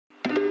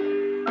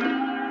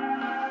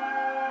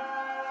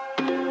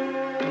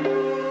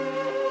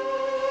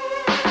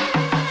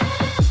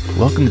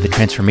Welcome to the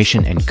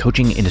Transformation and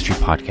Coaching Industry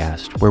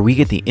Podcast, where we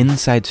get the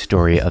inside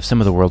story of some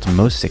of the world's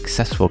most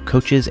successful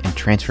coaches and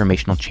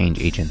transformational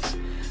change agents.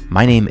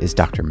 My name is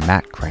Dr.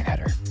 Matt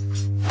Kreinheder.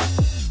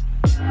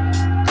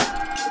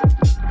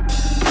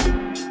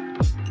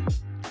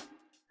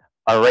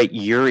 All right,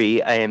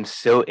 Yuri, I am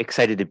so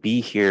excited to be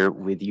here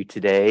with you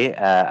today.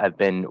 I've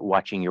been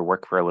watching your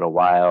work for a little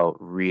while,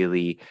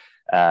 really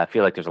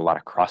feel like there's a lot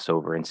of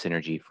crossover and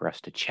synergy for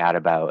us to chat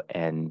about.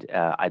 And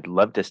I'd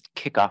love to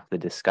kick off the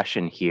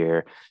discussion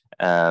here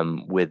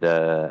with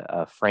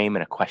a frame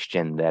and a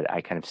question that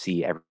I kind of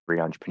see every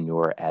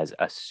entrepreneur as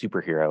a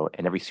superhero,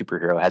 and every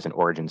superhero has an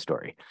origin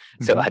story.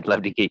 So I'd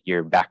love to get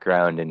your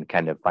background and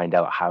kind of find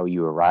out how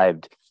you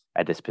arrived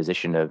at this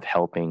position of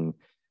helping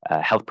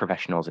health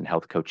professionals and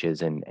health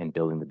coaches and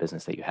building the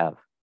business that you have.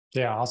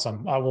 Yeah,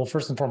 awesome. Well,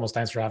 first and foremost,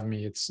 thanks for having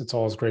me. It's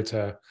always great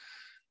to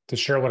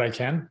share what I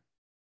can.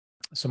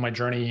 So my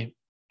journey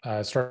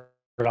started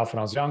off when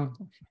I was young.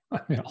 I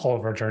mean, all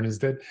of our journeys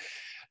did.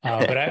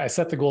 But I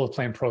set the goal of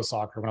playing pro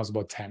soccer when I was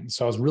about 10.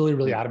 So I was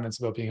really adamant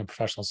about being a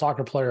professional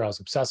soccer player. I was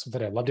obsessed with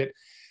it. I loved it.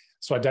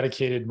 So I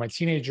dedicated my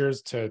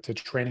teenagers to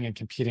training and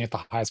competing at the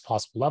highest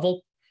possible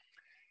level.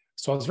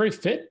 So I was very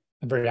fit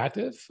and very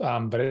active,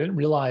 but I didn't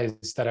realize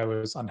that I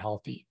was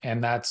unhealthy.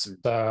 And that's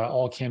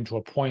all came to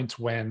a point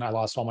when I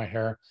lost all my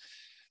hair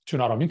to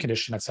an autoimmune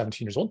condition at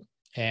 17 years old.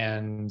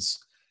 And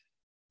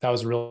that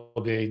was a real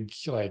big,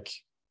 like,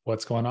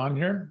 what's going on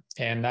here?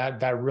 And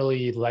that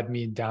really led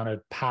me down a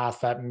path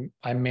that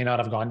I may not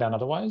have gone down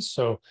otherwise.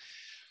 So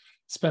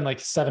spent like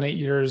 7-8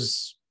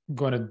 years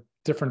going to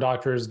different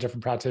doctors,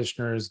 different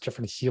practitioners,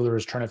 different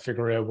healers, trying to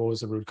figure out what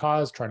was the root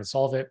cause, trying to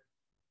solve it.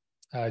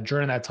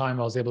 During that time,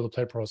 I was able to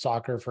play pro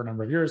soccer for a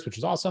number of years, which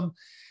was awesome.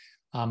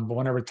 But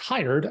when I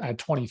retired at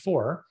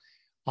 24,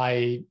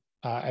 I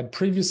had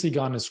previously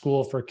gone to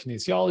school for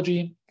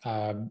kinesiology.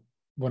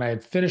 When I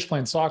had finished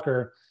playing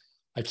soccer,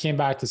 I came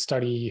back to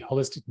study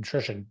holistic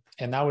nutrition.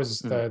 And that was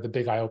the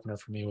big eye opener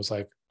for me. It was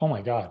like, oh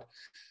my God,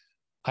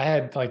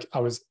 I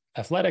was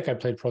athletic. I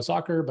played pro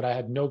soccer, but I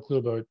had no clue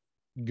about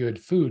good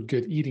food,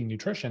 good eating,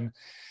 nutrition.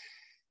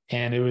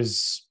 And I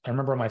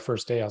remember on my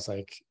first day, I was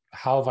like,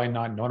 how have I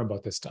not known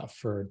about this stuff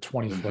for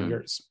 24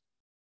 years?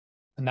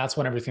 And that's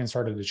when everything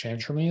started to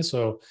change for me.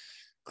 So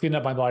cleaned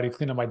up my body,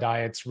 cleaned up my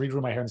diets, regrew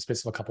my hair in the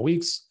space of a couple of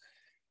weeks.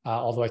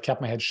 Although I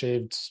kept my head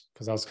shaved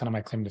because that was kind of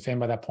my claim to fame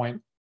by that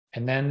point.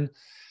 And then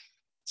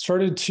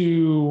started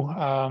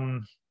to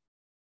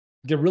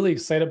get really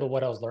excited about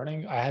what I was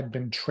learning. I had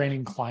been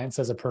training clients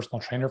as a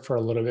personal trainer for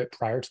a little bit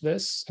prior to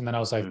this. And then I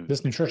was like,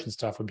 this nutrition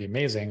stuff would be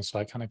amazing. So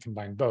I kind of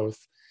combined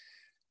both,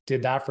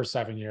 did that for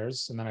 7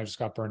 years. And then I just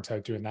got burnt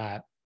out doing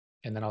that.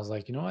 And then I was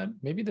like, you know what,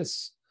 maybe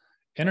this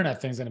internet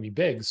thing's going to be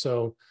big.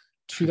 So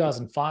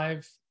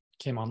 2005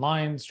 came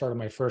online, started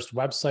my first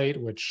website,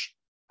 which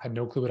I had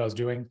no clue what I was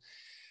doing.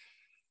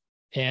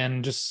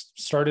 And just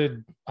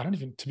started,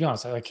 to be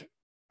honest, I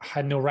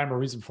had no rhyme or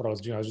reason for what I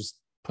was doing. I was just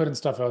putting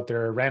stuff out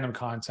there, random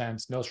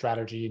content, no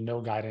strategy,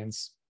 no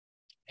guidance,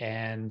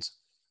 and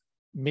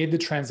made the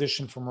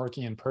transition from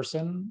working in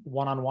person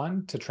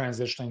one-on-one to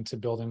transitioning to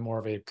building more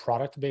of a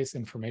product-based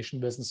information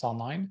business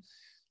online.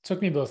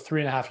 Took me about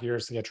 3.5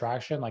 years to get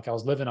traction. Like I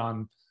was living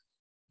on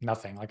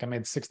nothing. Like I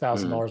made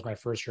 $6,000 my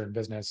first year in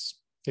business.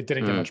 It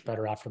didn't get much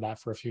better after that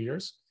for a few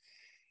years.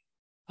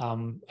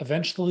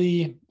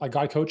 Eventually I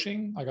got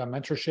coaching, I got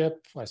mentorship.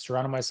 I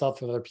surrounded myself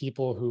with other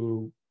people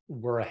who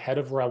were ahead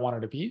of where I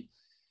wanted to be.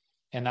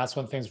 And that's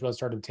when things really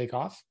started to take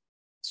off.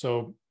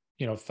 So,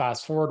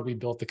 fast forward, we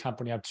built the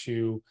company up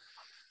to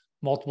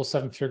multiple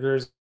 7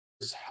 figures,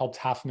 helped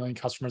 500,000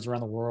 customers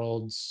around the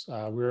world.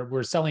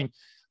 We're selling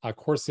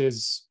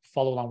courses,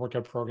 follow-along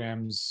workout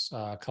programs,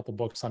 a couple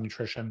books on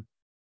nutrition.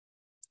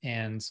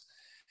 And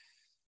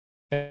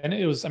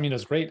it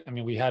was great. I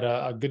mean, we had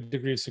a good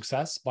degree of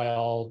success by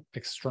all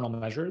external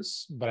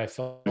measures, but I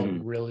felt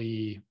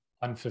really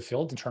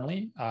unfulfilled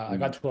internally. I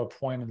got to a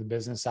point in the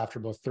business after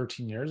about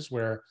 13 years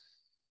where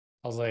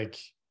I was like,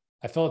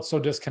 I felt so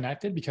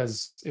disconnected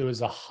because it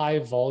was a high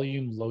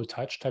volume, low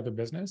touch type of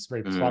business,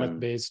 very product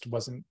based.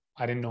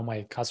 I didn't know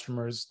my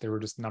customers. They were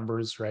just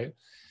numbers, right?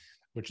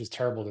 Which is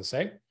terrible to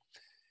say.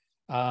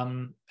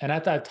 And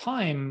at that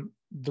time,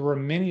 there were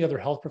many other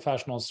health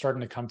professionals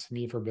starting to come to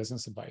me for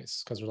business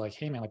advice because they're like,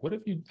 hey man, like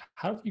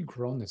how have you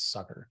grown this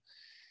sucker?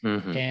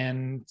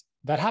 And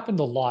that happened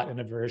a lot in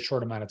a very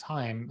short amount of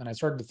time. And I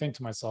started to think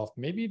to myself,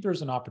 maybe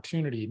there's an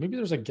opportunity, maybe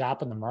there's a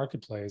gap in the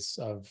marketplace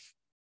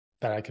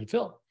that I can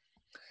fill.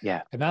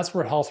 Yeah. And that's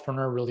where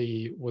Healthpreneur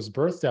really was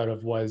birthed out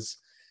of was,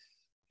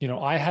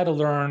 I had to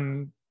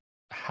learn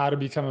how to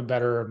become a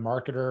better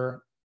marketer,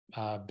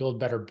 build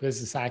better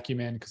business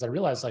acumen, because I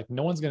realized like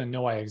no one's going to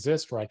know I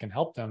exist or I can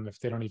help them if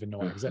they don't even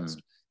know I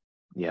exist.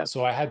 Yeah.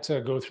 So I had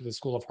to go through the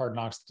school of hard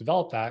knocks to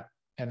develop that.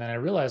 And then I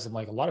realized I'm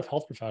like, a lot of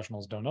health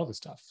professionals don't know this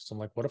stuff. So I'm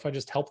like, what if I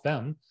just help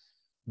them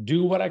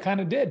do what I kind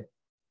of did?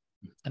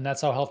 And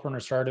that's how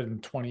Healthpreneur started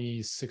in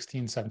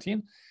 2016,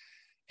 17.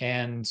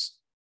 And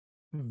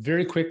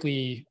very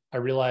quickly, I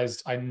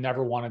realized I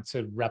never wanted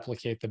to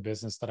replicate the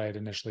business that I had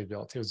initially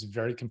built. It was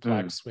very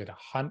complex. We had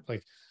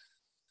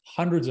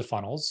hundreds of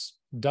funnels,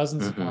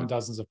 dozens upon Mm-hmm.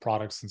 dozens of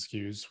products and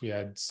SKUs. We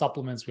had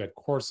supplements, we had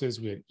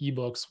courses, we had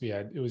ebooks,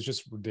 it was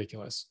just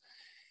ridiculous.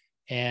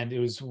 And it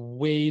was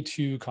way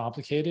too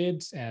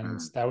complicated. And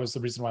that was the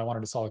reason why I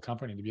wanted to sell the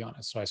company, to be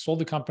honest. So I sold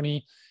the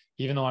company,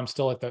 even though I'm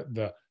still at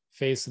the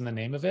face and the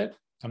name of it.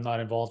 I'm not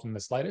involved in the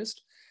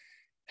slightest.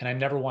 And I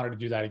never wanted to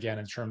do that again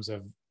in terms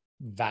of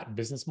that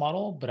business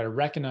model. But I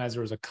recognized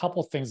there was a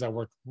couple things that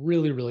worked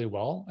really, really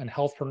well. And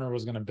Healthpreneur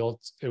was going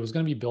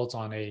to be built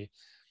on a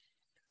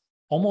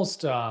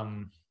almost, I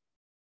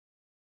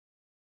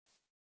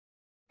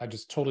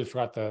just totally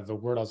forgot the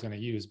word I was going to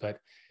use, but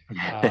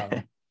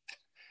it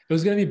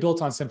was going to be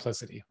built on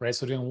simplicity, right?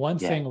 So doing one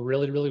thing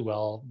really, really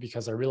well,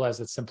 because I realized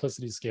that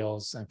simplicity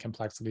scales and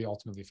complexity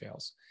ultimately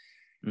fails.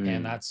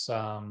 And that's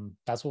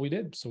what we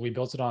did. So we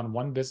built it on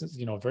one business,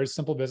 a very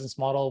simple business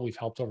model. We've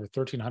helped over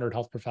 1,300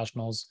 health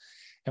professionals.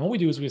 And what we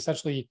do is we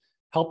essentially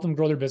help them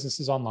grow their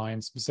businesses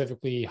online,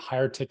 specifically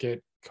higher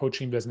ticket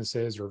coaching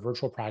businesses or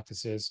virtual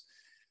practices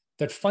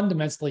that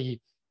fundamentally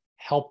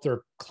help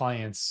their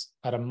clients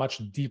at a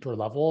much deeper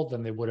level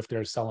than they would if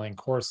they're selling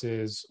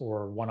courses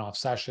or one-off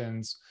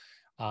sessions.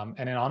 And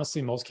in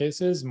honestly, most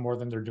cases, more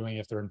than they're doing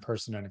if they're in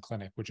person in a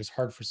clinic, which is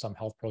hard for some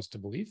health pros to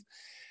believe.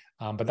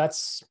 But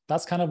that's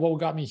kind of what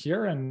got me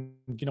here. And,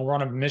 we're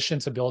on a mission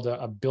to build a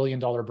 $1 billion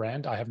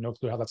brand. I have no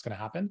clue how that's going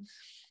to happen,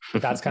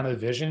 but that's kind of the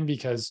vision,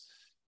 because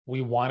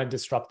we want to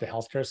disrupt the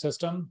healthcare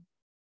system.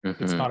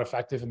 It's not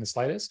effective in the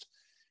slightest.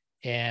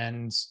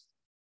 And,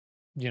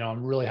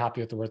 I'm really happy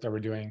with the work that we're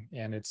doing,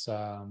 and it's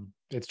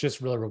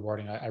just really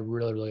rewarding. I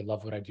really, really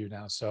love what I do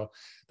now. So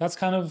that's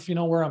kind of,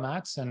 where I'm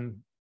at. And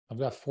I've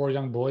got 4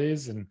 young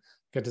boys and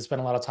get to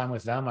spend a lot of time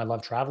with them. I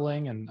love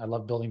traveling and I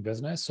love building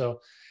business.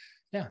 So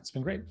yeah, it's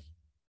been great.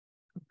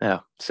 Oh,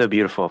 so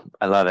beautiful.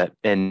 I love it.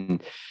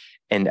 And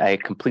I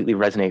completely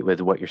resonate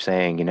with what you're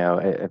saying, in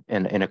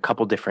a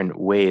couple different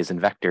ways and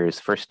vectors.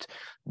 First,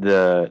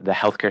 the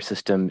healthcare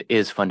system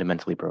is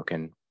fundamentally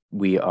broken.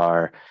 We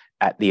are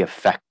at the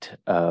effect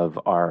of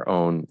our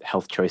own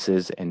health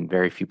choices, and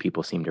very few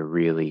people seem to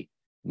really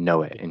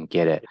know it and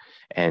get it.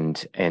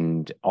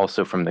 And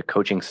also from the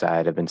coaching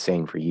side, I've been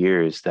saying for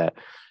years that,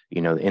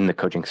 in the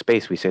coaching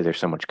space, we say there's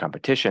so much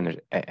competition,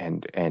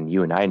 and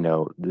you and I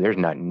know there's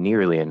not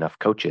nearly enough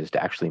coaches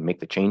to actually make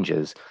the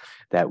changes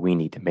that we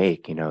need to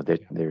make.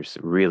 There's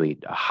really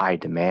a high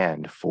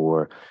demand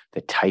for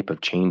the type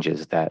of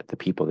changes that the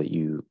people that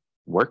you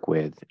work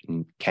with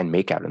can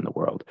make out in the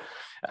world.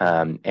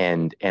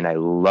 And I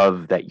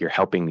love that you're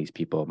helping these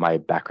people. My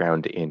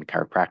background in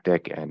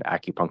chiropractic and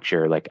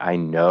acupuncture, like, I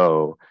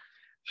know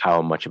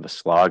how much of a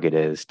slog it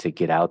is to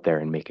get out there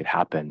and make it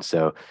happen.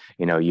 So,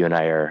 you and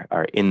I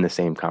are in the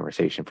same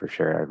conversation for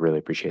sure. I really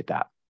appreciate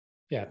that.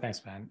 Yeah,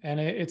 thanks, man. And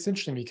it's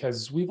interesting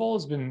because we've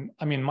always been,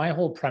 my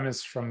whole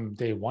premise from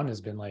day one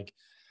has been like,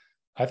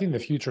 I think the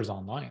future is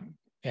online.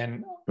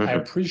 And I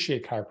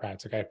appreciate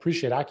chiropractic. I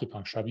appreciate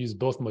acupuncture. I've used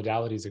both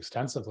modalities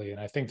extensively, and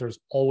I think there's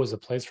always a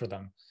place for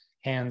them,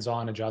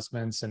 hands-on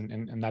adjustments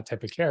and that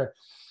type of care.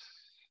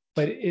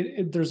 But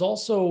there's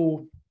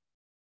also,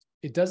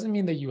 it doesn't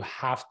mean that you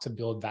have to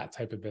build that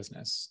type of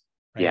business,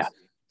 right? Yeah.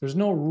 There's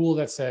no rule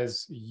that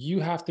says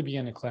you have to be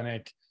in a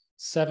clinic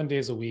 7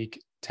 days a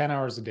week, 10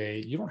 hours a day.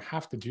 You don't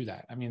have to do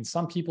that.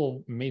 Some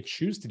people may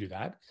choose to do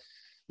that,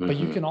 but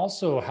you can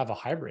also have a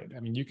hybrid.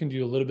 You can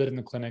do a little bit in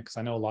the clinic, because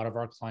I know a lot of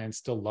our clients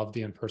still love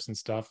the in-person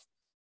stuff,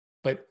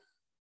 but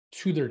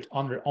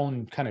on their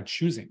own kind of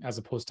choosing, as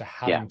opposed to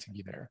having to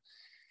be there.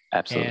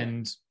 Absolutely.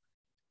 And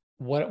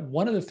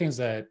one of the things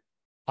that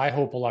I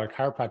hope a lot of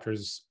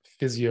chiropractors,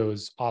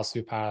 physios,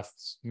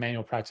 osteopaths,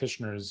 manual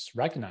practitioners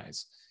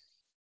recognize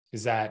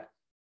is that,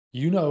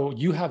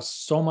 you have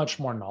so much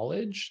more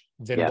knowledge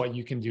than what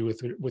you can do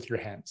with your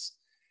hands.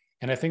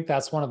 And I think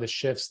that's one of the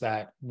shifts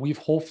that we've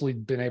hopefully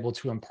been able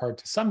to impart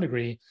to some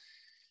degree,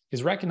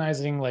 is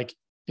recognizing, like,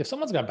 if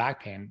someone's got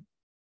back pain,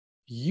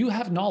 you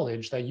have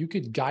knowledge that you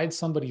could guide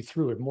somebody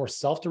through a more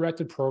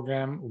self-directed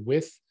program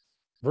with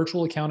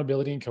virtual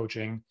accountability and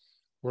coaching,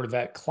 where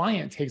that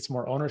client takes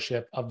more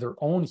ownership of their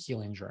own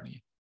healing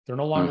journey. They're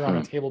no longer on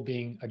a table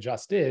being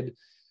adjusted.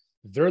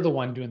 They're the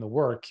one doing the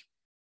work,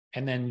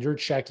 and then you're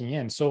checking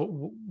in.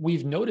 So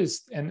we've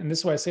noticed, and this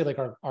is why I say, like,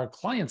 our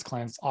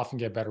clients often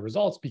get better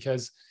results,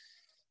 because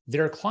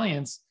their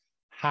clients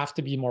have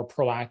to be more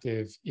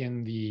proactive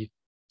in the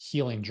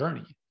healing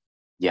journey.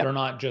 Yeah. They're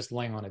not just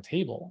laying on a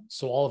table.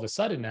 So all of a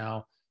sudden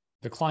now,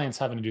 the client's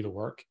having to do the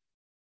work.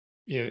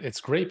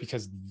 It's great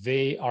because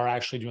they are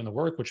actually doing the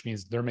work, which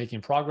means they're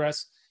making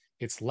progress.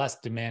 It's less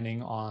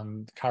demanding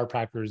on the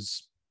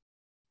chiropractor's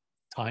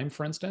time,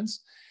 for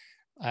instance.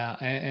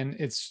 And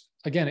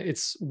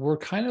we're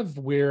kind of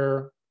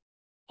where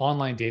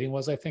online dating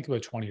was, I think,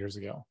 about 20 years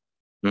ago.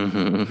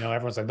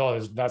 Everyone's like, oh,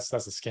 that's a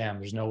scam.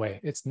 There's no way.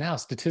 It's now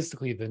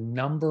statistically the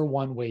number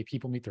one way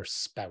people meet their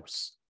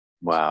spouse.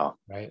 Wow.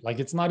 Right? Like,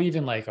 it's not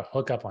even like a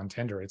hookup on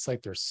Tinder. It's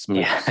like their spouse.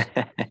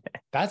 Yeah.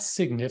 That's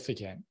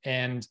significant.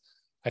 And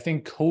I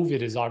think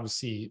COVID has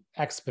obviously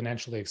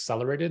exponentially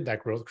accelerated that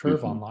growth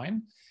curve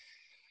online.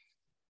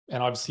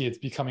 And obviously it's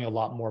becoming a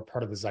lot more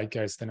part of the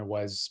zeitgeist than it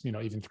was,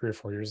 even 3 or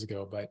 4 years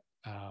ago. But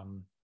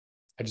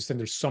I just think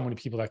there's so many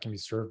people that can be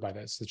served by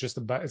this. It's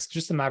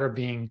just a matter of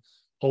being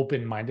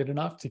open-minded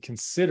enough to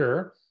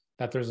consider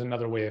that there's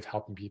another way of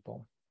helping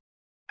people.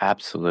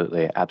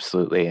 Absolutely,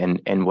 absolutely.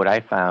 And what I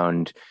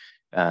found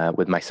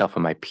with myself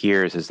and my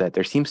peers is that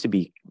there seems to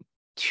be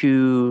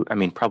two, I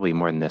mean, probably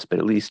more than this, but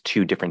at least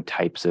two different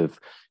types of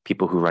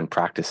people who run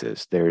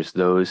practices. There's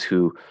those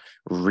who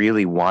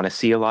really want to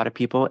see a lot of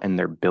people and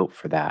they're built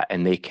for that,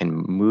 and they can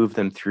move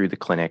them through the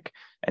clinic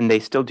and they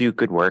still do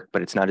good work,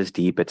 but it's not as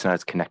deep, it's not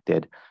as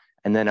connected.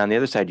 And then on the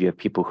other side, you have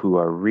people who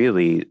are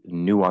really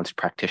nuanced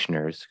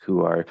practitioners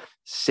who are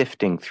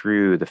sifting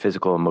through the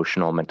physical,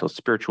 emotional, mental,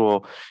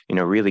 spiritual,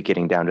 really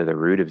getting down to the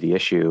root of the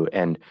issue.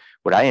 And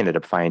what I ended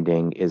up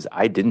finding is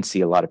I didn't see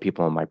a lot of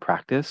people in my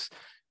practice,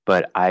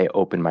 but I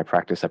opened my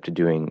practice up to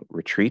doing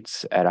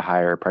retreats at a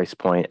higher price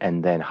point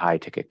and then high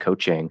ticket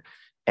coaching.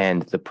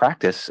 And the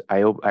practice,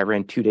 I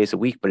ran 2 days a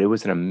week, but it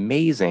was an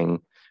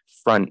amazing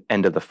front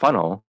end of the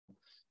funnel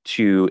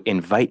to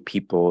invite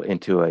people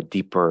into a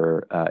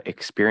deeper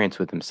experience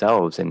with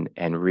themselves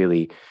and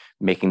really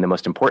making the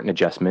most important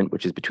adjustment,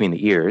 which is between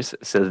the ears,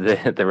 so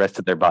that the rest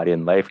of their body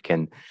and life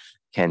can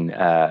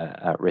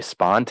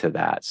respond to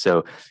that.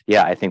 So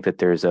yeah, I think that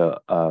there's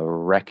a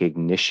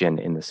recognition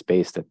in the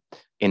space that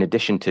in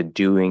addition to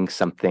doing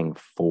something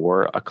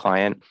for a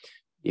client,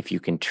 if you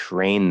can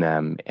train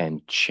them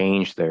and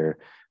change their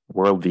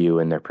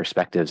worldview and their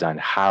perspectives on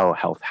how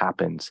health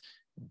happens,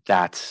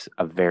 that's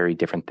a very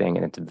different thing,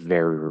 and it's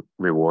very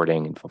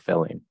rewarding and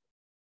fulfilling.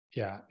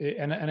 Yeah.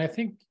 And I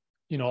think,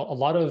 a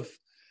lot of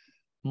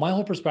my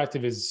whole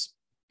perspective is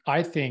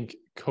I think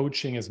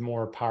coaching is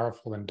more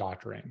powerful than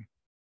doctoring,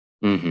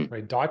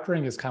 right?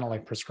 Doctoring is kind of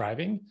like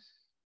prescribing.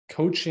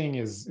 Coaching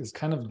is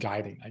kind of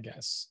guiding, I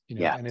guess,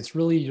 Yeah. and it's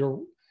really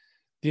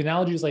the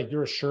analogy is like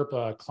you're a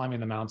Sherpa climbing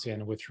the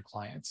mountain with your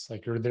clients.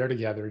 Like you're there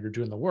together, you're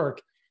doing the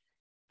work,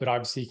 but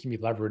obviously it can be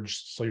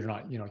leveraged so you're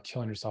not,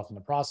 killing yourself in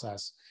the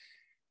process.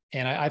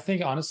 And I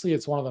think honestly,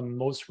 it's one of the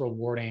most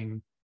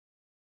rewarding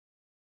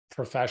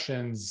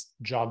professions,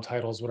 job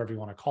titles, whatever you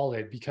want to call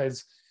it,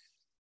 because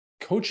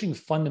coaching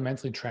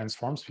fundamentally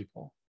transforms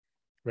people,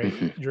 right?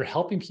 You're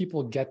helping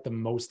people get the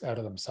most out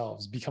of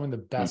themselves, becoming the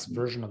best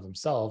version of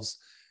themselves.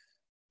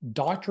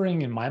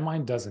 Doctoring, in my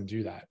mind, doesn't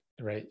do that,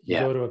 right? You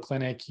go to a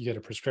clinic, you get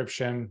a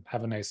prescription,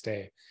 have a nice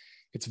day.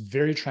 It's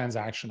very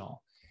transactional.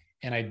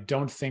 And I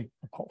don't think,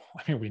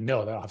 we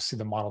know that obviously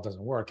the model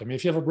doesn't work. I mean,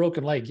 if you have a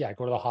broken leg,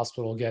 go to the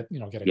hospital, get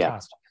a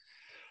cast.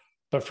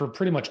 But for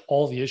pretty much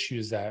all the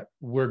issues that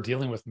we're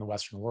dealing with in the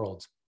Western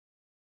world,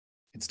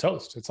 it's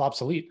toast. It's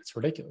obsolete. It's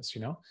ridiculous,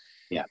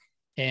 Yeah.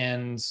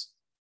 And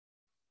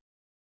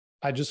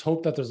I just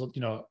hope that there's,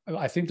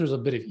 I think there's a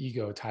bit of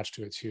ego attached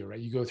to it too, right?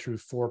 You go through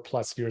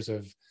 4+ years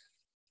of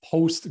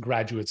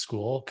post-graduate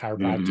school,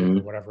 chiropractic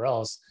or whatever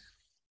else,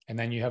 and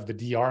then you have the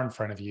DR in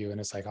front of you, and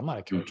it's like, I'm not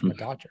a coach, I'm a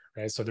doctor,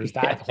 right? So there's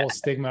that whole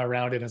stigma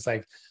around it. And it's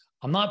like,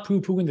 I'm not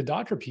poo-pooing the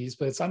doctor piece,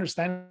 but it's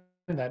understanding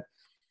that,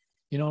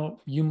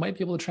 you might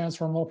be able to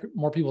transform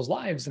more people's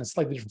lives in a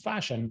slightly different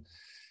fashion.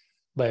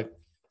 But,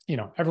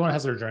 everyone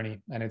has their journey,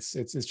 and it's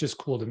just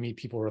cool to meet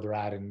people where they're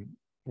at and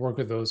work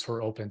with those who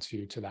are open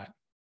to that.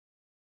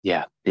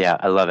 Yeah.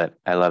 I love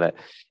it.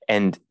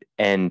 And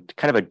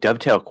kind of a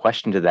dovetail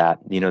question to that,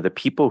 the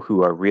people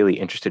who are really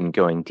interested in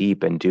going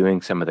deep and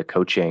doing some of the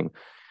coaching,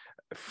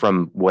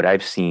 from what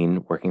I've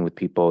seen working with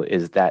people,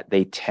 is that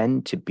they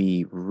tend to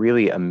be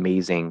really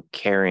amazing,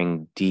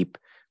 caring, deep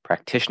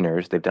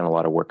practitioners. They've done a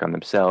lot of work on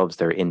themselves.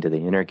 They're into the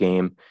inner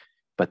game,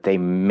 but they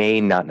may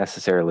not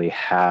necessarily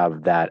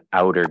have that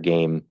outer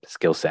game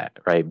skill set,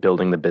 right?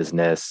 Building the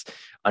business,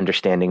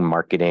 understanding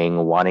marketing,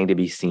 wanting to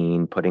be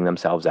seen, putting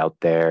themselves out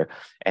there,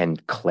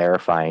 and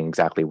clarifying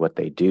exactly what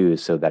they do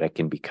so that it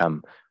can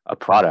become a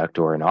product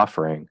or an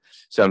offering.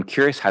 So I'm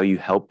curious how you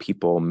help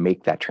people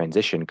make that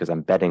transition, because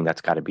I'm betting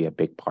that's got to be a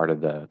big part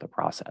of the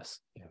process.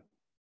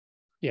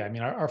 Yeah. I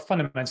mean, our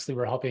fundamentally,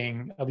 we're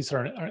helping, at least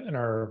in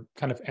our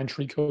kind of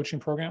entry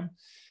coaching program,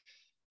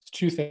 it's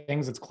two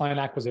things. It's client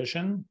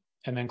acquisition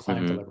and then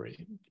client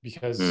delivery,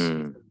 because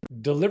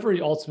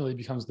delivery ultimately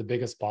becomes the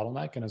biggest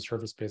bottleneck in a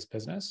service-based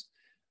business.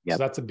 So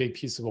that's a big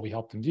piece of what we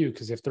help them do,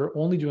 because if they're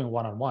only doing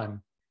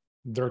one-on-one,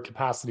 their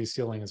capacity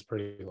ceiling is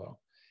pretty low.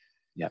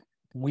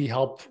 We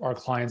help our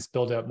clients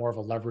build out more of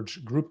a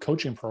leverage group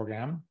coaching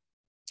program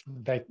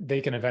that they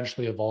can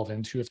eventually evolve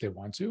into if they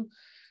want to.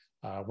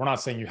 We're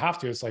not saying you have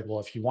to. It's like, well,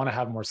 if you want to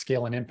have more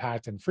scale and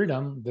impact and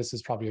freedom, this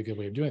is probably a good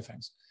way of doing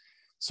things.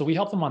 So we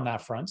help them on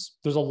that front.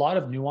 There's a lot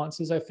of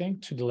nuances, I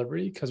think, to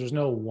delivery, because there's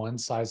no one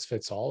size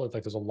fits all. It's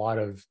like there's a lot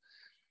of,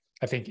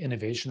 I think,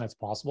 innovation that's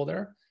possible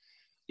there.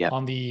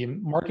 On the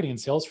marketing and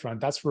sales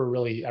front, that's where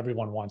really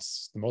everyone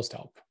wants the most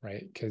help,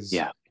 right? Because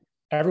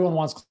everyone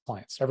wants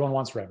clients, everyone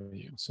wants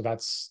revenue. So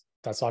that's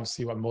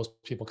obviously what most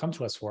people come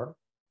to us for,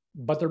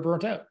 but they're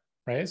burnt out,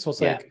 right? So it's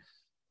like,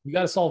 we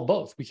got to solve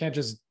both. We can't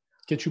just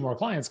get you more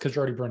clients because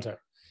you're already burnt out.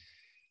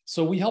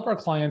 So we help our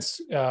clients,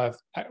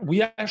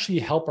 we actually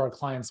help our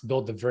clients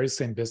build the very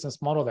same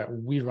business model that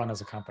we run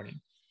as a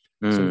company.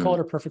 So we call Mm.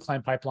 it a perfect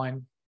client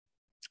pipeline.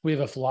 We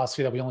have a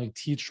philosophy that we only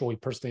teach what we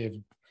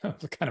personally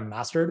have kind of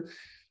mastered.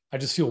 I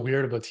just feel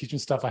weird about teaching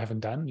stuff I haven't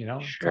done, you know,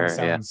 it kind of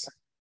Sure. Yeah. sounds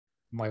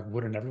like,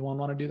 wouldn't everyone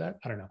want to do that?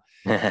 I don't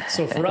know.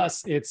 So for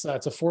us, it's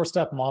a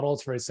 4-step model.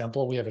 It's very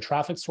simple. We have a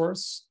traffic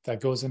source that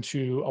goes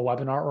into a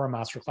webinar or a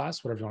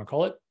masterclass, whatever you want to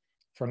call it.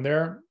 From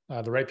there,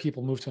 the right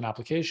people move to an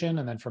application,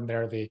 and then from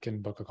there, they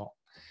can book a call.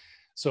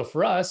 So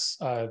for us,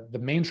 the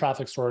main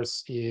traffic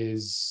source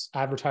is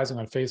advertising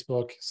on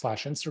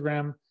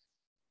Facebook/Instagram,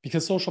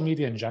 because social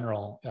media in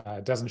general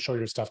doesn't show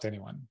your stuff to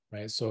anyone,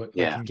 right? So like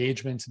Yeah.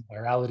 engagement and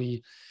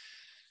virality,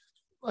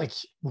 like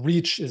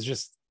reach is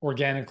just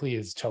organically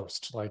is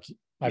toast. Like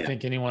I Yeah.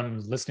 think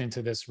anyone listening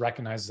to this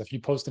recognizes if you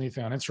post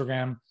anything on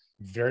Instagram,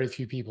 very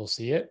few people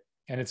see it.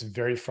 And it's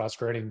very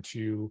frustrating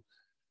to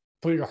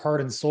put your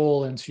heart and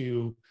soul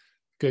into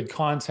good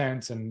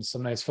content and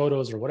some nice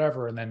photos or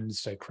whatever, and then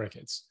say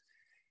crickets.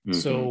 Mm-hmm.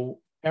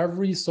 So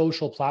every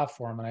social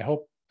platform, and I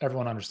hope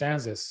everyone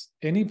understands this,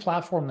 any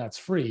platform that's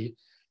free,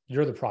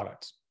 you're the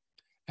product.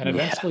 And Yeah.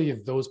 eventually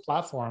those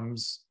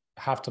platforms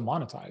have to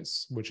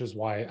monetize, which is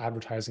why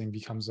advertising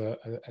becomes a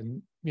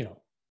you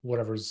know,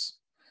 whatever's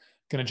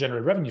going to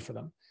generate revenue for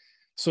them.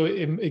 So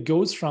it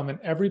goes from, and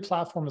every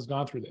platform has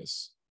gone through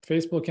this.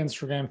 Facebook,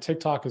 Instagram,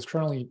 TikTok is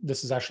currently,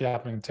 this is actually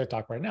happening in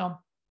TikTok right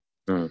now.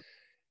 Mm.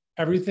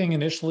 Everything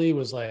initially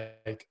was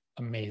like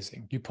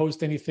amazing. You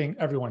post anything,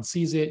 everyone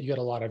sees it, you get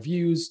a lot of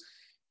views.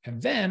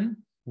 And then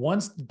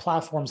once the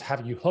platforms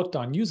have you hooked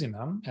on using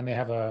them and they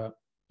have a,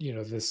 you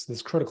know,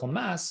 this critical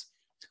mass,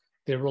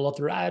 they roll out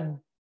their ad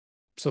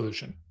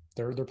solution,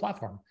 their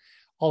platform.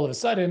 All of a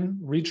sudden,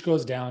 reach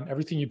goes down.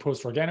 Everything you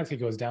post organically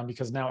goes down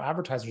because now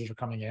advertisers are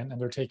coming in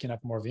and they're taking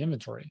up more of the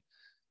inventory.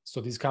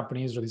 So these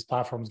companies or these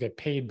platforms get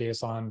paid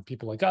based on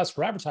people like us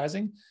for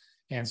advertising.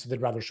 And so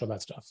they'd rather show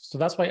that stuff. So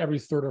that's why every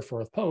third or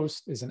fourth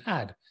post is an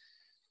ad.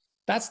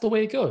 That's the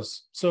way it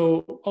goes.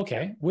 So,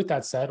 okay, with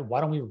that said,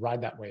 why don't we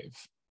ride that wave?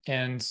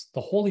 And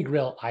the holy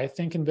grail, I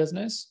think, in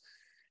business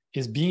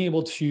is being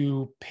able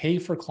to pay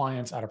for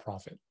clients at a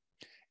profit.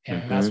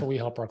 And that's Mm-hmm. what we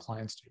help our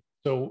clients do.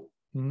 So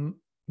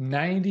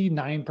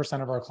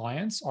 99% of our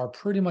clients are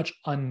pretty much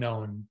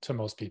unknown to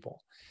most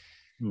people.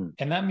 Mm.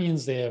 And that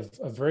means they have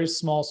a very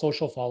small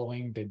social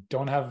following. They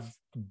don't have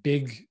a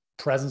big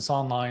presence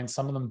online.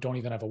 Some of them don't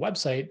even have a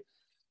website.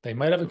 They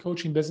might have a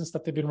coaching business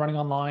that they've been running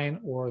online,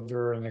 or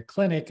they're in a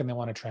clinic and they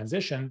want to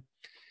transition.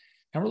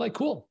 And we're like,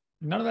 cool.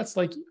 None of that's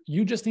like,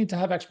 you just need to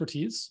have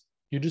expertise.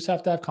 You just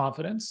have to have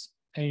confidence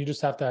and you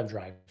just have to have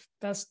drive.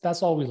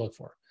 That's all we look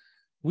for.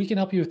 We can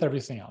help you with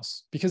everything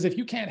else. Because if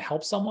you can't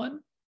help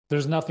someone,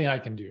 there's nothing I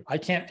can do. I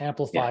can't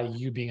amplify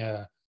you being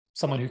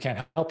someone who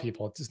can't help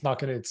people. It's just not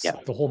going to,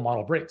 the whole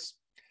model breaks.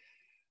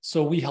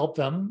 So we help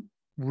them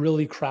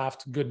really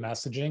craft good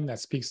messaging that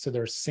speaks to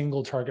their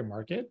single target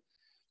market.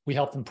 We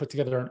help them put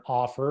together an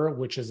offer,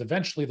 which is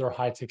eventually their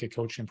high ticket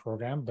coaching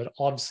program, but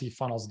obviously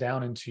funnels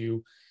down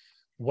into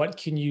what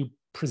can you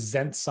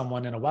present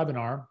someone in a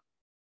webinar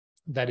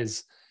that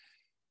is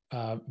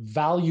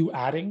value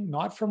adding,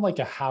 not from like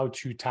a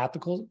how-to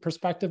tactical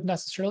perspective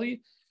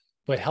necessarily,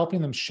 but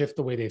helping them shift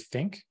the way they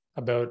think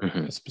about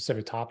a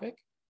specific topic.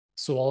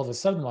 So all of a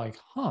sudden, like,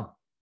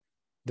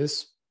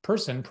 this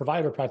person,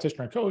 provider,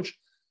 practitioner, coach,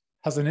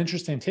 has an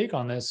interesting take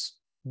on this.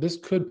 This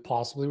could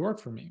possibly work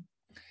for me.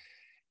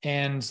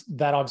 And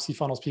that obviously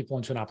funnels people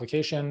into an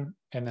application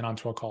and then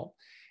onto a call.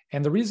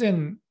 And the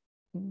reason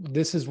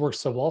this has worked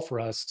so well for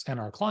us and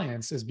our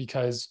clients is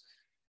because,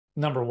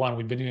 number one,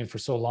 we've been doing it for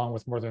so long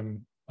with more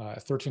than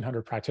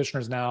 1,300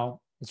 practitioners now.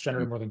 It's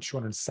generated more than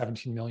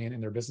 217 million in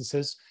their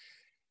businesses.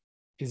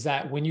 Is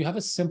that when you have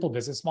a simple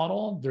business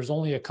model, there's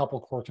only a couple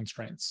core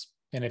constraints.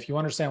 And if you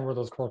understand where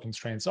those core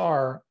constraints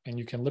are, and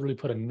you can literally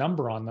put a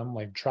number on them,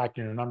 like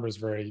tracking your numbers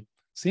very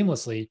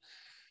seamlessly,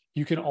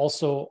 you can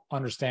also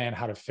understand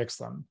how to fix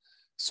them.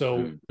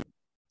 So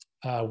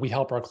we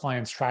help our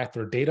clients track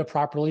their data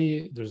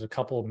properly. There's a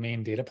couple of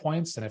main data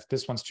points. And if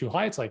this one's too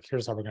high, it's like,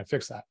 here's how we're going to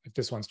fix that. If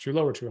this one's too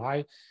low or too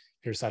high,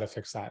 here's how to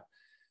fix that.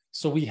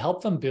 So we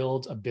help them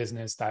build a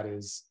business that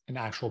is an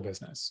actual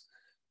business,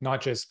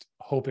 not just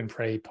hope and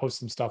pray, post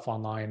some stuff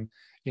online,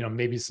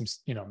 maybe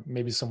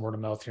some word of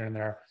mouth here and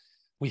there.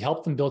 We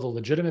help them build a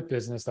legitimate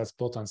business that's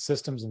built on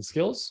systems and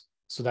skills,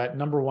 so that,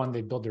 number one,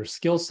 they build their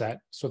skill set,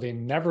 so they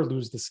never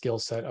lose the skill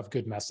set of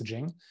good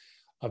messaging,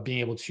 of being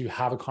able to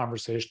have a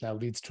conversation that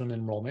leads to an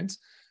enrollment,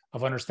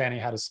 of understanding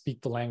how to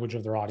speak the language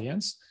of their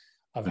audience,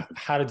 of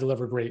how to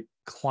deliver great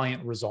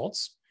client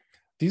results.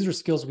 These are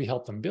skills we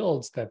help them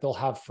build that they'll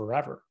have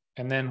forever.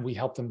 And then we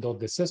help them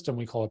build this system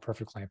we call a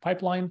perfect client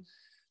pipeline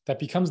that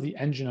becomes the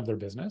engine of their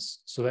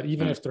business, so that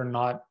even if they're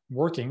not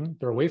working,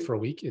 they're away for a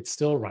week, it's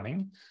still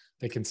running.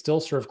 They can still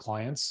serve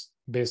clients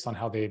based on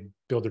how they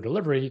build their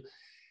delivery,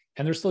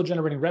 and they're still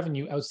generating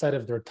revenue outside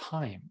of their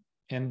time.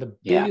 And the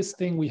biggest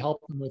thing we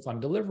help them with on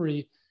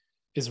delivery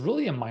is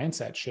really a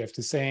mindset shift,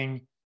 is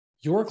saying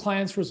your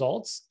client's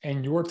results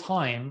and your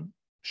time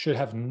should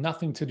have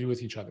nothing to do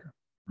with each other.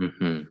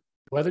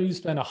 Whether you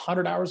spend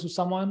 100 hours with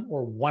someone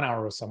or 1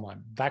 hour with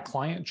someone, that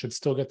client should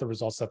still get the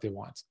results that they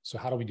want. So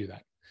how do we do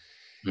that?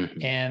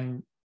 Mhm.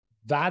 And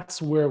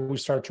that's where we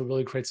start to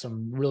really create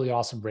some really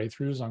awesome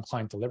breakthroughs on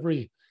client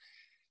delivery,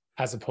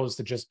 as opposed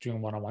to just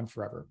doing one-on-one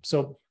forever.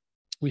 So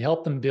we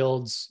help them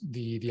build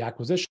the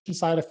acquisition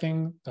side of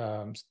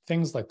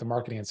things like the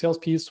marketing and sales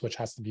piece, which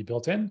has to be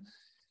built in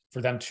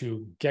for them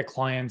to get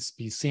clients,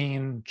 be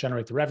seen,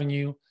 generate the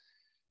revenue.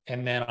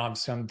 And then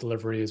obviously on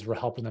delivery is we're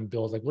helping them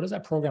build, like, what does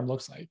that program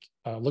look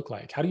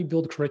like? How do you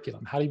build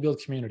curriculum? How do you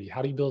build community?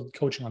 How do you build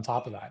coaching on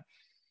top of that?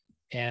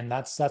 And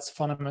that's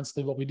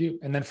fundamentally what we do.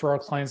 And then for our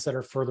clients that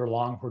are further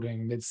along, who are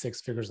doing mid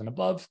six figures and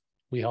above,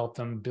 we help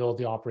them build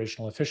the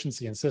operational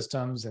efficiency and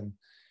systems and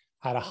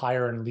how to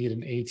hire and lead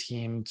an A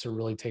team to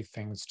really take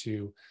things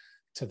to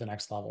the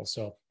next level.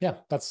 So yeah,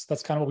 that's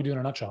kind of what we do in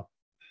a nutshell.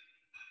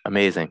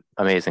 Amazing.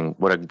 Amazing.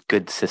 What a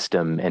good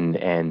system,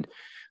 and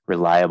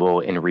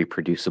reliable and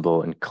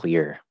reproducible and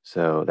clear.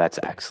 So that's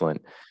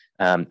excellent.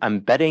 I'm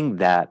betting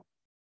that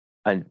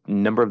a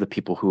number of the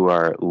people who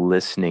are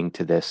listening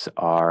to this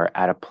are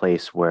at a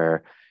place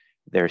where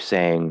they're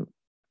saying,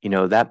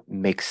 that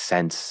makes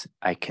sense.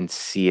 I can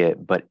see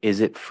it, but is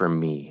it for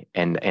me?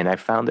 And I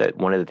found that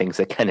one of the things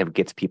that kind of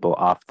gets people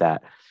off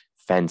that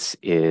fence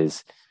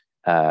is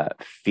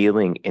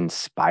feeling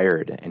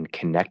inspired and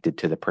connected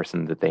to the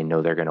person that they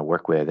know they're going to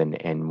work with.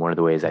 And one of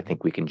the ways I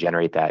think we can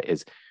generate that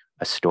is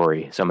a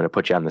story. So I'm going to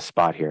put you on the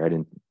spot here. I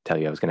didn't tell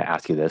you I was going to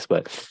ask you this,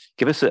 but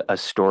give us a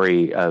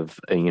story of,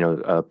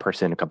 a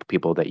person, a couple of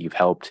people that you've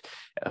helped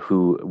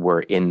who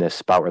were in this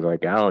spot where they're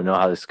like, I don't know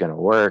how this is going to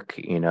work.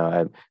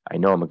 I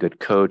know I'm a good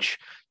coach.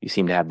 You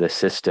seem to have this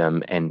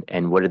system,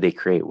 and what did they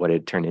create? What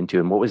did it turn into?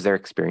 And what was their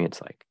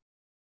experience like?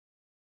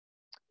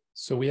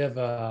 So we have,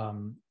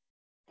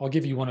 I'll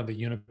give you one of the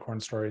unicorn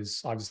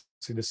stories.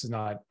 Obviously, this is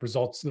not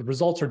results. The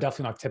results are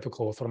definitely not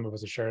typical of what I'm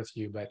about to share with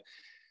you, but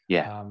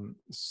yeah.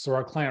 So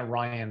our client,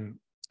 Ryan,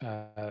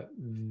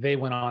 they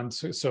went on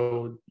to,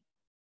 so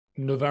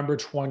November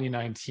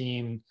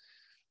 2019,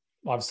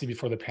 obviously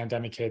before the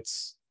pandemic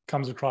hits,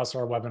 comes across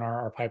our webinar,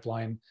 our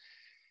pipeline,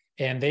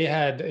 and they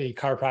had a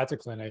chiropractic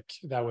clinic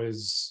they were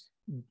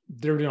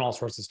doing all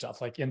sorts of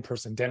stuff, like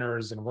in-person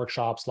dinners and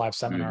workshops, live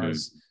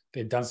seminars. Mm-hmm.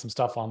 They'd done some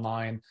stuff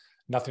online.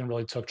 Nothing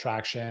really took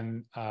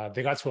traction.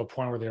 They got to a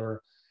point where they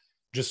were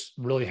just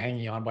really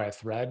hanging on by a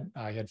thread.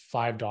 He had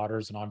 5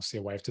 daughters and obviously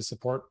a wife to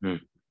support,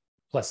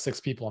 plus 6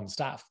 people on the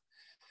staff.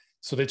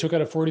 So they took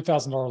out a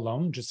 $40,000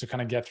 loan just to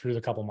kind of get through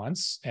the couple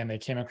months. And they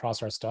came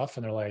across our stuff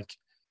and they're like,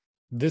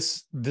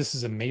 this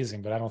is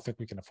amazing, but I don't think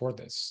we can afford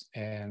this.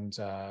 And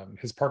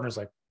his partner's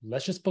like,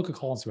 let's just book a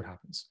call and see what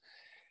happens.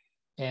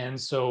 And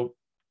so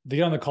they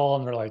get on the call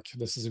and they're like,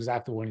 this is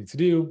exactly what we need to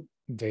do.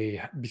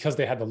 Because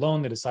they had the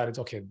loan, they decided,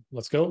 okay,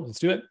 let's go, let's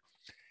do it.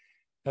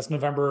 That's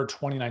November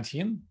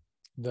 2019.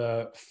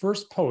 The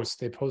first post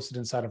they posted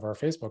inside of our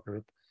Facebook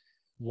group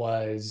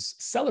was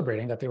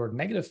celebrating that they were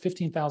negative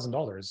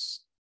 $15,000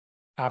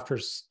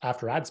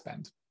 after ad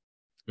spend.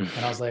 And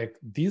I was like,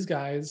 these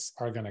guys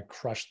are going to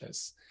crush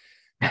this,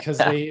 because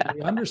they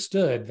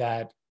understood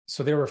that.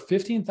 So they were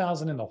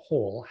 15,000 in the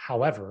hole.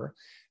 However,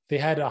 they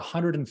had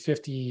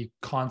 150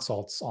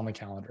 consults on the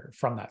calendar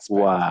from that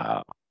spend.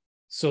 Wow.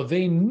 So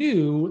they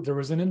knew there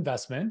was an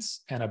investment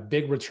and a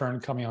big return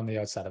coming on the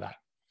outside of that.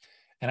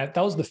 And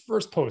that was the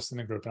first post in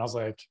the group. And I was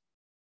like,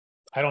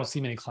 I don't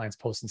see many clients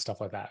posting stuff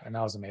like that. And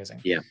that was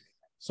amazing. Yeah.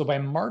 So by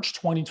March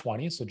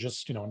 2020, so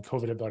just, when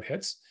COVID about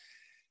hits,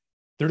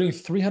 they're doing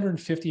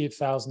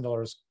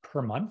 $358,000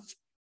 per month.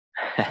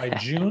 By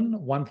June,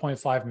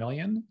 1.5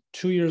 million.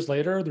 2 years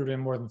later, they're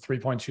doing more than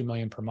 3.2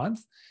 million per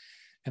month.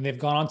 And they've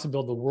gone on to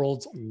build the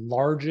world's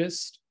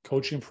largest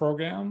coaching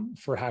program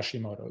for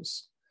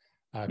Hashimoto's,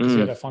 because he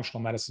had a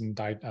functional medicine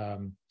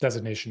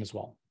designation as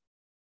well.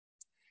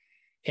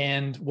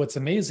 And what's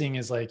amazing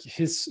is like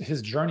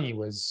his journey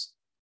was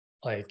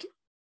like,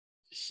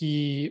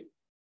 and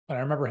I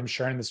remember him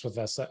sharing this with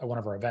us at one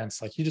of our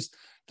events, like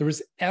there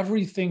was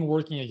everything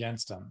working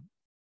against him,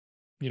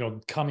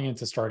 coming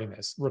into starting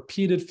this.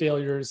 Repeated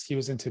failures. He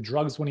was into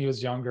drugs when he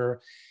was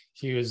younger.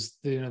 He was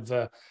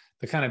the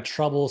kind of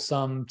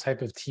troublesome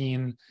type of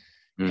teen.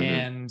 Mm-hmm.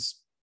 And,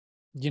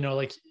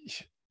 like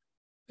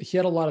he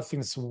had a lot of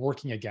things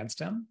working against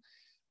him,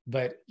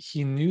 but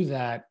he knew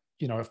that,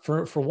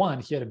 for one,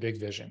 he had a big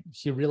vision.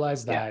 He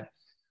realized that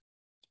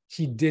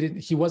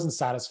he wasn't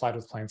satisfied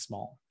with playing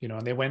small,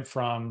 and they went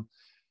from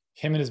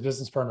him and his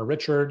business partner,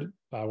 Richard,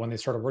 when they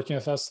started working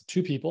with us,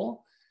 2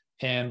 people.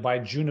 And by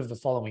June of the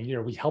following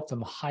year, we helped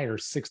them hire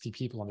 60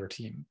 people on their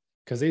team,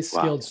 because they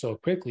scaled so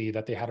quickly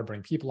that they had to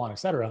bring people on, et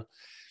cetera.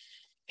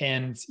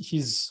 And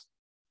he's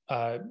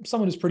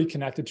someone who's pretty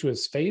connected to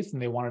his faith,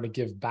 and they wanted to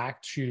give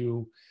back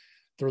to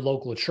their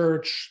local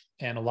church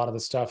and a lot of the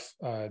stuff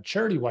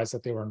charity-wise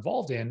that they were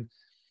involved in,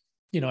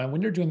 and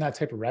when you're doing that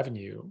type of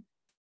revenue,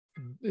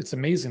 it's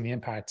amazing the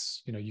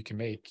impacts, you can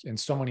make in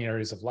so many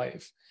areas of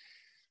life.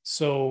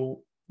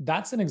 So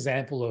that's an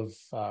example of,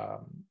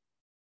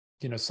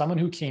 someone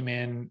who came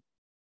in,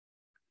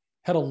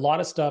 had a lot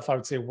of stuff, I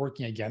would say,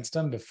 working against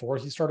him before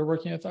he started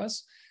working with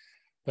us.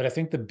 But I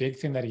think the big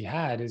thing that he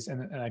had is,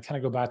 and I kind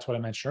of go back to what I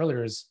mentioned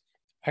earlier, is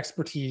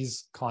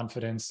expertise,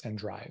 confidence, and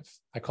drive.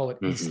 I call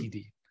it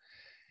ECD.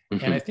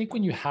 Mm-hmm. And I think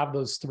when you have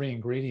those three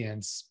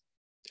ingredients,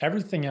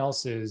 everything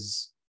else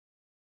is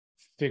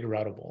figure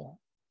outable.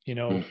 You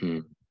know,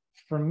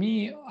 for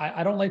me,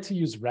 I don't like to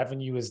use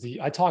revenue as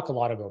I talk a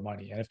lot about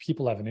money. And if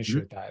people have an issue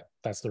with that,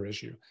 that's their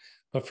issue.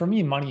 But for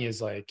me, money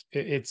is like,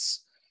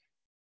 it's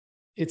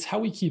how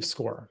we keep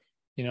score.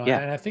 You know,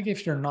 and I think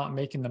if you're not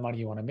making the money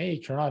you want to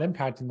make, you're not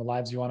impacting the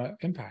lives you want to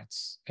impact.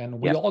 And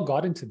we all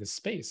got into this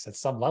space at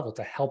some level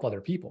to help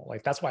other people.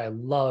 Like, that's why I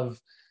love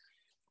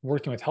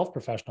working with health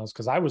professionals,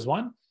 because I was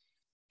one.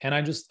 And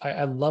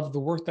I love the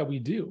work that we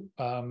do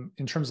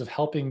in terms of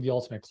helping the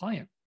ultimate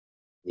client.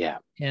 Yeah.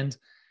 And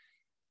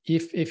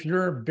if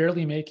you're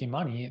barely making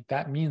money,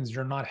 that means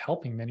you're not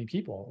helping many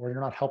people, or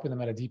you're not helping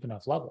them at a deep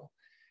enough level.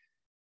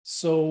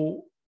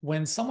 So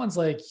when someone's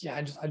like, yeah,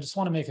 I just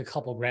want to make a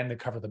couple grand to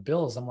cover the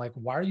bills, I'm like,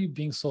 why are you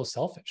being so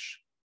selfish?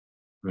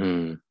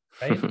 Right?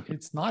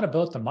 It's not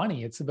about the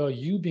money. It's about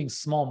you being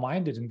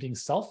small-minded and being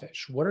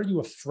selfish. What are you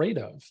afraid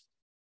of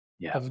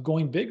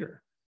going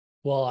bigger?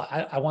 Well,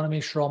 I want to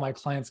make sure all my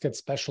clients get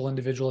special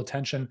individual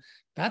attention.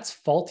 That's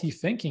faulty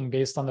thinking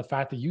based on the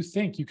fact that you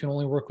think you can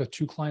only work with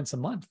 2 clients a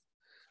month,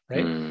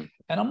 right? And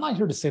I'm not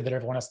here to say that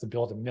everyone has to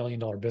build $1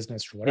 million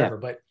business or whatever,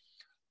 but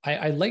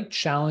I like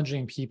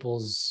challenging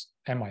people's,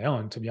 and my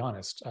own, to be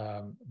honest,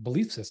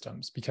 belief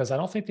systems, because I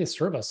don't think they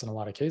serve us in a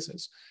lot of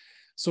cases.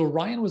 So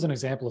Ryan was an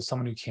example of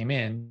someone who came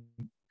in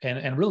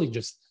and really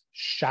just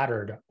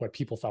shattered what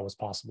people thought was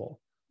possible.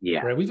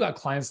 Yeah. Right. We've got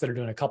clients that are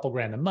doing a couple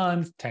grand a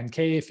month,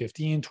 10K,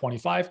 15,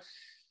 25.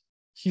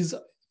 He's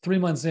 3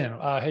 months in.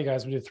 Hey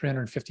guys, we did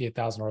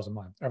 $358,000 a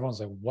month.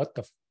 Everyone's like, what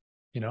the,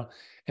 and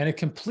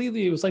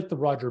it was like the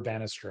Roger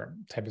Bannister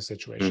type of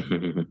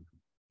situation.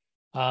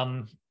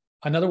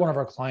 Another one of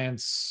our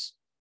clients,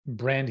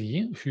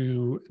 Brandy,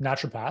 who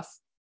naturopath,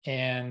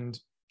 and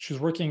she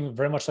was working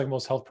very much like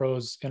most health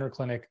pros in her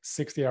clinic,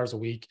 60 hours a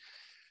week.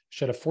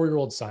 She had a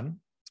 4-year-old son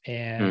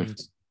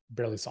and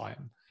barely saw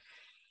him.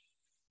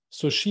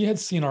 So she had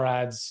seen our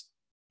ads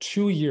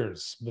 2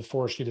 years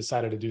before she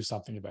decided to do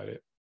something about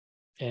it.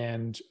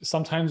 And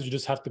sometimes you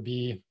just have to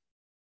be,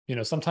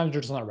 sometimes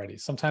you're just not ready.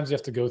 Sometimes you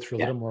have to go through a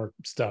little more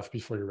stuff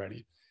before you're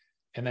ready.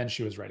 And then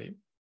she was ready.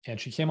 And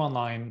she came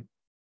online,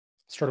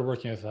 started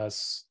working with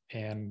us,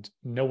 and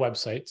no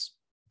websites,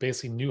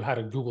 basically knew how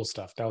to Google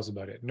stuff. That was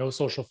about it. No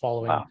social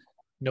following,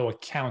 no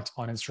account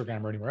on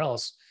Instagram or anywhere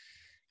else.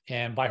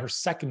 And by her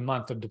second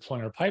month of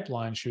deploying her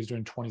pipeline, she was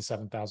doing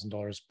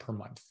 $27,000 per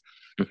month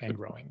and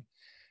growing.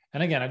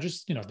 And again,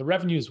 the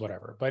revenue is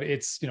whatever, but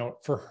it's,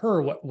 for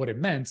her, what it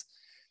meant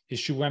is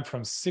she went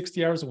from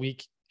 60 hours a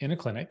week in a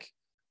clinic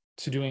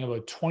to doing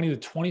about 20 to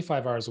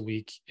 25 hours a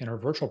week in her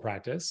virtual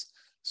practice.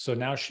 So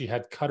now she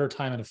had cut her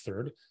time in a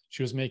third.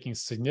 She was making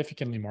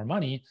significantly more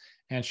money,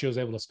 and she was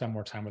able to spend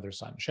more time with her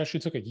son. She actually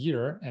took a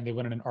year, and they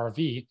went in an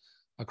RV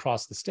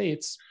across the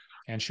States,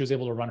 and she was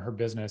able to run her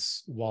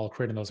business while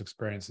creating those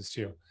experiences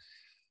too.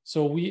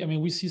 So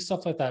we see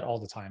stuff like that all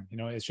the time.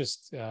 It's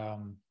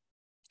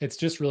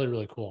just really,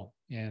 really cool.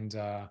 And,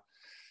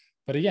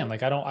 but again,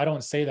 like, I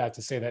don't say that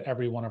to say that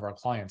every one of our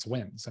clients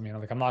wins. I mean,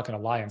 like, I'm not going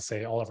to lie and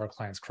say all of our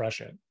clients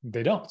crush it.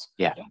 They don't.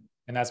 Yeah.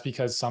 And that's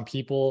because some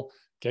people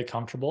get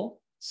comfortable.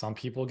 Some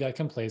people get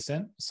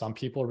complacent. Some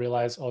people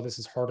realize, oh, this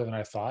is harder than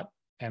I thought.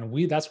 And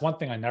that's one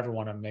thing I never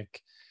want to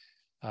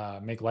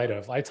make light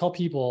of. I tell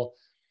people,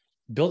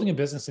 building a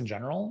business in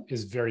general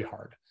is very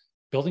hard.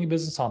 Building a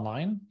business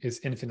online is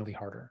infinitely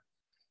harder,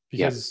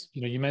 because,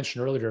 you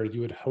mentioned earlier,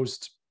 you would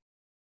host,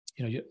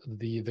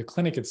 the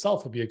clinic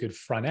itself would be a good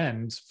front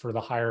end for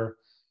the higher,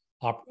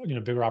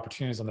 bigger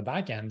opportunities on the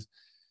back end.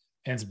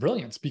 And it's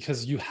brilliant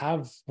because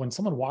when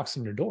someone walks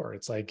in your door,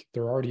 it's like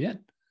they're already in.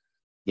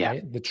 Yeah.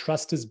 Right? The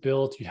trust is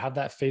built. You have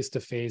that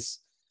face-to-face.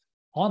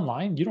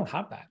 Online, you don't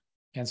have that.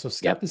 And so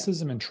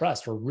skepticism and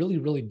trust are really,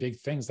 really big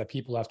things that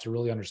people have to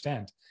really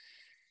understand.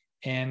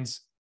 And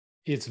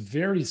it's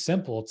very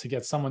simple to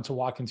get someone to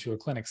walk into a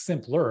clinic,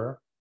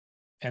 simpler,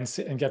 and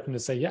get them to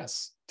say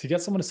yes. To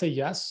get someone to say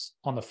yes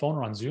on the phone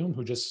or on Zoom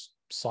who just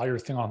saw your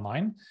thing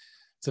online,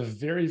 it's a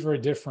very, very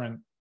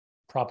different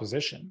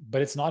proposition,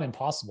 but it's not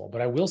impossible.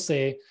 But I will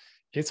say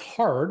it's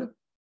harder,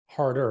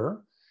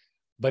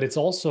 but it's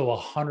also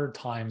 100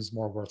 times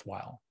more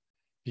worthwhile,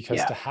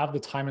 because to have the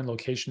time and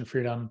location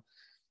freedom,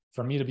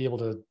 for me to be able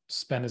to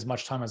spend as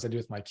much time as I do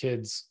with my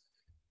kids,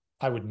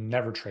 I would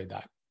never trade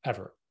that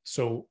ever.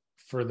 So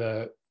for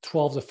the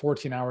 12 to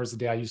 14 hours a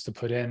day I used to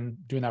put in,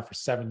 doing that for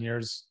 7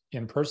 years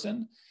in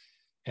person,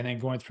 and then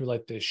going through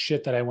like the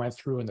shit that I went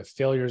through, and the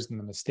failures and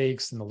the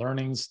mistakes and the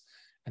learnings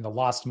and the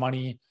lost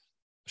money,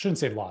 I shouldn't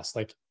say lost,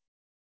 like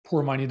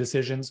poor money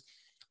decisions,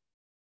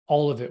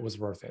 all of it was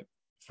worth it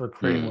for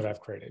creating what I've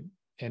created.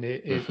 And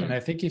and I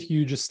think if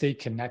you just stay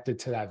connected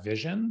to that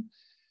vision,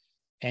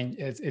 and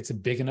it's a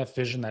big enough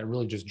vision that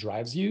really just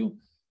drives you,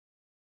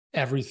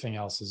 everything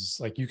else is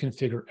like, you can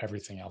figure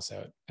everything else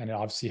out. And it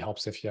obviously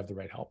helps if you have the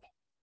right help.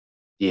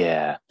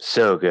 Yeah,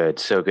 so good,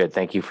 so good.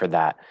 Thank you for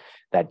that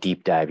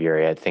deep dive,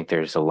 Yuri. I think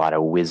there's a lot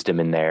of wisdom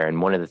in there. And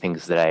one of the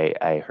things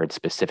that I heard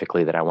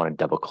specifically that I want to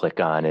double click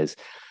on is,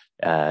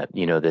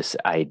 this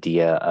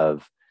idea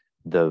of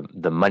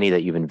the money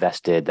that you've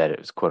invested that it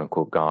was quote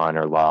unquote gone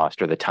or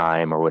lost, or the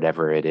time or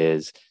whatever it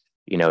is.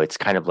 It's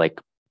kind of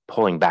like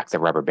pulling back the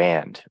rubber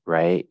band,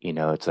 right?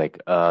 It's like,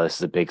 oh, this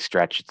is a big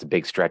stretch. It's a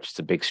big stretch. It's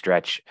a big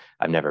stretch.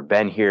 I've never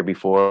been here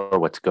before.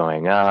 What's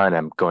going on?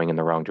 I'm going in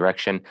the wrong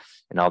direction.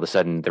 And all of a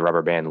sudden the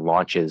rubber band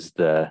launches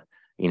the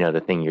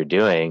thing you're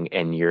doing,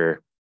 and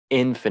you're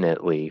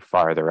infinitely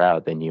farther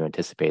out than you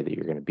anticipate that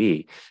you're going to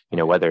be.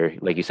 Whether,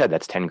 like you said,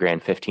 that's 10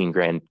 grand, 15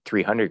 grand,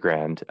 300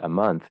 grand a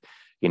month.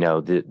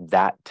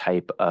 That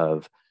type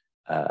of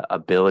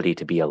ability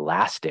to be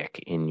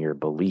elastic in your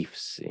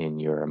beliefs, in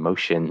your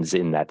emotions,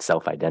 in that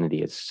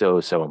self-identity is so,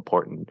 so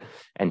important.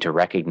 And to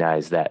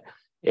recognize that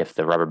if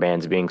the rubber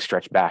band's being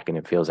stretched back and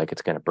it feels like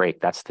it's going to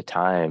break, that's the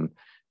time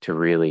to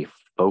really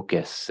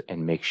focus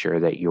and make sure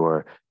that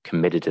you're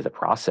committed to the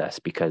process,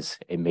 because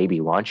it may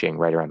be launching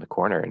right around the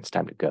corner and it's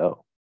time to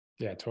go.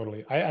 Yeah,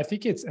 totally. I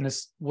think it's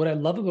what I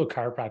love about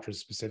chiropractors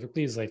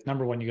specifically is, like,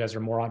 number one, you guys are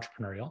more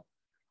entrepreneurial,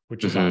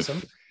 which is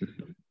awesome.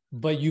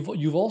 But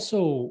you've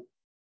also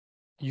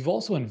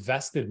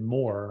invested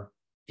more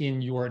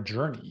in your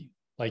journey.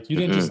 Like, you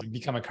didn't just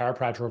become a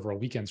chiropractor over a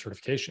weekend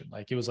certification.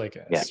 Like, it was like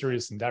a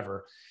serious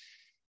endeavor.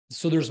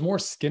 So there's more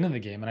skin in the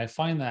game. And I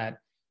find that,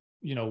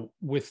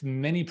 with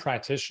many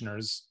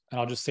practitioners, and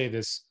I'll just say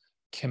this,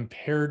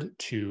 compared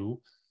to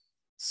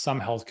some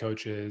health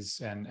coaches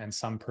and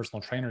some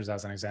personal trainers,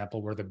 as an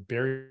example, where the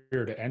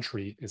barrier to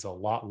entry is a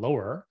lot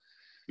lower,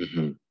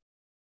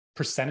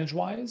 percentage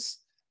wise,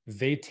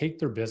 they take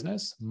their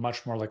business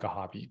much more like a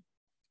hobby.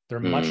 They're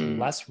much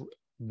less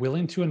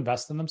willing to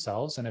invest in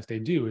themselves. And if they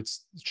do,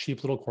 it's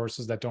cheap little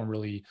courses that don't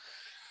really,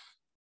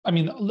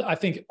 I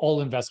think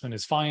all investment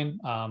is fine.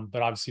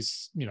 But obviously,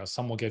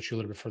 some will get you a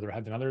little bit further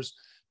ahead than others.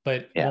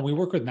 But when we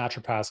work with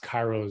naturopaths,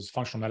 chiros,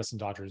 functional medicine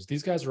doctors,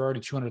 these guys are already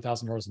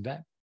 $200,000 in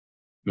debt,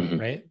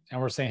 right? And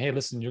we're saying, hey,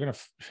 listen, you're going to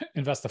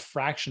invest a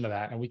fraction of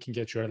that, and we can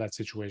get you out of that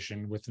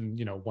situation within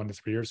 1 to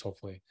 3 years,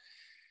 hopefully.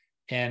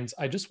 And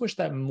I just wish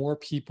that more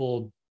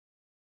people,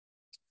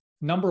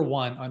 number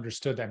one,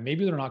 understood that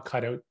maybe they're not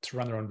cut out to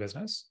run their own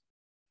business.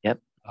 And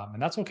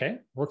that's okay.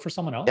 Work for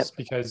someone else,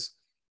 because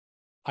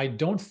I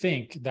don't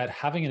think that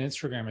having an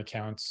Instagram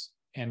account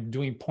and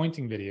doing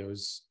pointing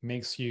videos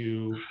makes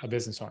you a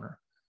business owner.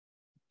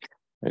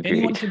 Agreed.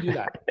 Anyone can do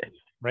that,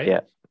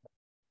 right?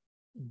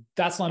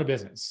 That's not a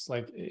business.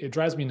 Like, it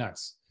drives me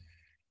nuts.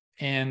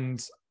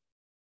 And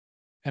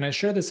I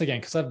share this again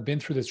because I've been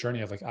through this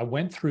journey of, like, I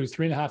went through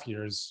 3.5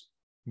 years.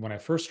 When I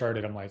first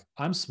started, I'm like,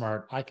 I'm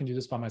smart. I can do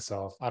this by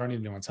myself. I don't need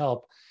anyone's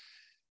help.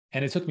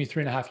 And it took me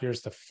 3.5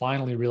 years to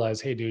finally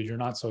realize, hey, dude, you're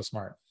not so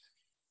smart.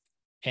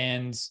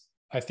 And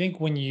I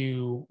think when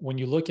you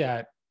look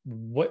at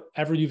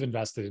whatever you've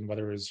invested in,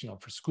 whether it's,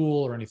 for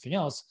school or anything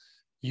else,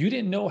 you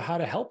didn't know how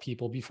to help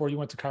people before you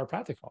went to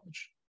chiropractic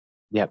college.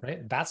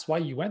 Right. That's why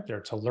you went there,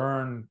 to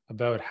learn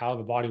about how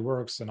the body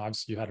works. And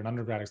obviously you had an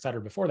undergrad, et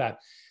cetera, before that.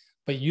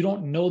 But you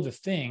don't know the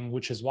thing,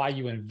 which is why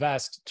you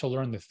invest to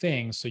learn the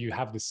thing, so you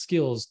have the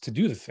skills to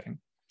do the thing.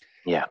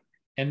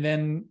 And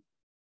then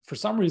for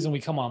some reason we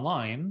come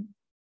online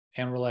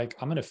and we're like,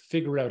 I'm going to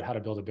figure out how to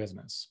build a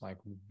business. Like,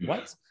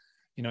 what?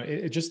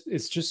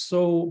 It's just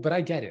so, but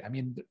I get it.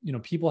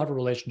 People have a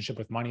relationship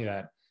with money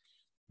that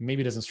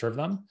maybe doesn't serve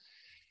them.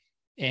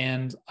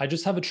 And I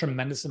just have a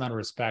tremendous amount of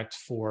respect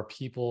for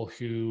people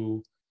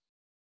who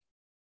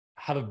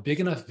have a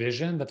big enough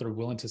vision that they're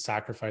willing to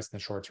sacrifice in the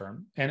short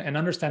term, and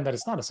understand that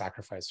it's not a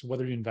sacrifice.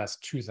 Whether you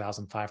invest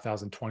 2,000,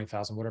 5,000,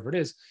 20,000, whatever it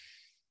is,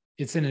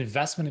 it's an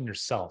investment in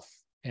yourself.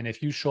 And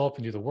if you show up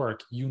and do the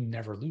work, you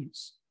never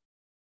lose,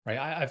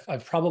 right?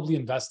 I've probably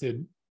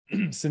invested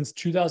since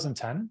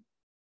 2010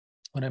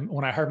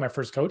 when I hired my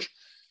first coach,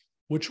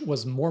 which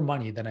was more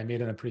money than I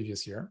made in the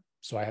previous year.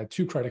 So I had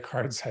 2 credit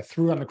cards. I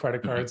threw on the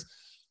credit cards.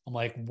 I'm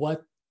like,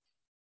 what?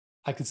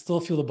 I could still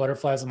feel the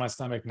butterflies in my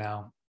stomach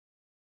now.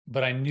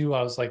 But I knew,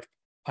 I was like,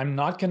 I'm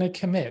not going to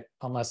commit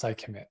unless I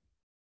commit,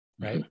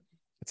 right?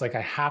 It's like,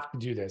 I have to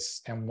do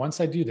this. And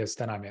once I do this,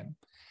 then I'm in.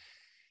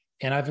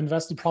 And I've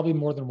invested probably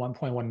more than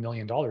 $1.1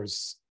 million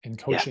in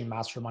coaching,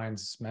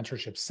 masterminds,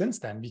 mentorship since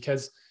then,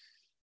 because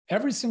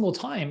every single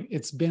time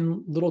it's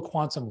been little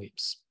quantum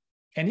leaps.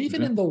 And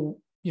even in the,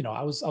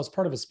 I was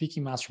part of a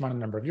speaking mastermind a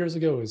number of years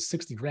ago. It was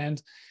 60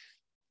 grand.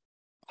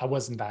 I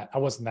wasn't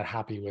that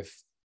happy with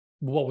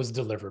what was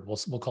delivered.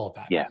 We'll call it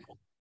that.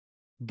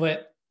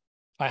 But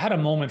I had a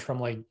moment from,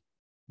 like,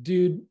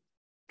 dude,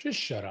 just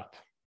shut up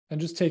and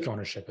just take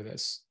ownership of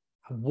this.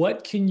 How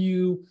can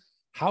you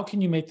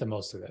make the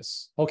most of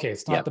this? Okay,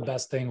 it's not the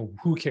best thing.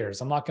 Who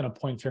cares? I'm not going to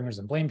point fingers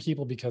and blame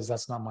people, because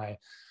that's not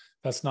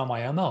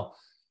my MO.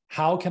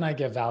 How can I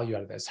get value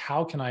out of this?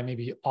 How can I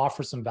maybe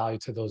offer some value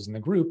to those in the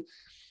group?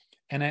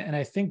 And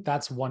I think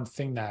that's one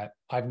thing that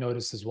I've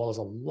noticed, as well as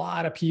a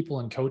lot of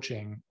people in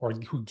coaching, or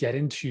who get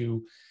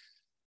into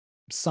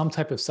some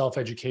type of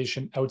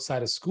self-education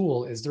outside of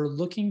school, is they're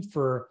looking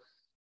for,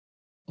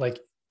 like,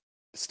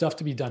 stuff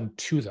to be done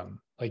to them.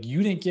 Like,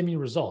 you didn't give me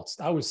results.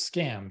 I was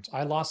scammed.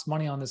 I lost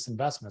money on this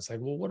investment. It's like,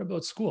 well, what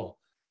about school?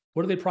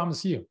 What do they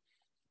promise you?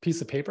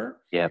 Piece of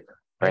paper? Yep.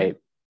 Right. Right.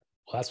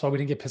 Well, that's why we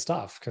didn't get pissed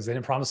off, because they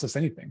didn't promise us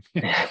anything.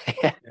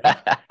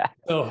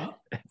 So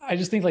I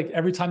just think, like,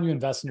 every time you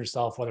invest in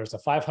yourself, whether it's a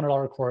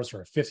 $500 course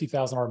or a $50,000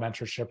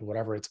 mentorship or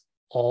whatever, it's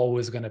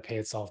always going to pay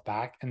itself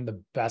back. And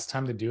the best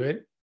time to do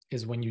it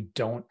is when you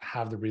don't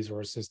have the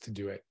resources to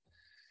do it,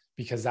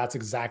 because that's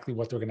exactly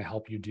what they're going to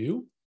help you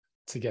do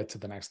to get to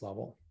the next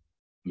level.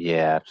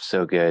 Yeah,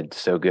 so good,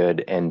 so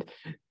good. And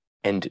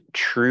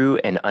true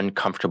and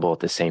uncomfortable at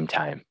the same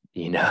time.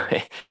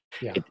 Yeah.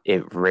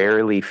 It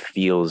rarely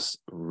feels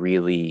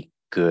really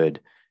good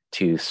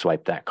to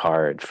swipe that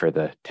card for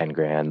the 10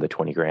 grand, the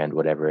 20 grand,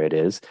 whatever it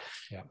is.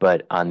 Yeah.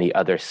 But on the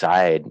other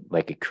side,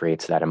 like, it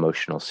creates that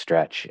emotional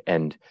stretch.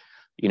 And,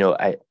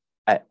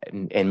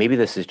 and maybe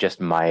this is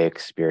just my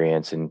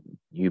experience, and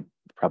you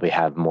probably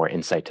have more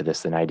insight to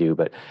this than I do,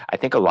 but I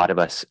think a lot of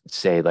us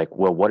say, like,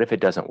 well, what if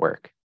it doesn't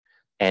work?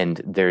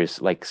 And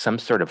there's like some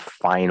sort of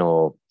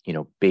final,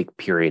 big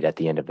period at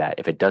the end of that.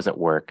 If it doesn't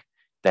work,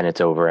 then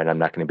it's over and I'm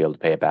not going to be able to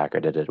pay it back, or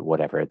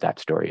whatever that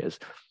story is.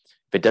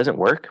 If it doesn't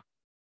work,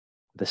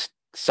 the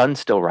sun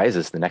still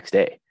rises the next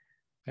day.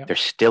 Yep.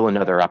 There's still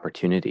another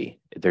opportunity.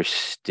 There's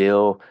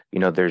still,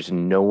 there's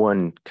no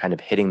one kind of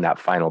hitting that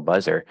final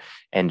buzzer.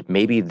 And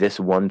maybe this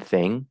one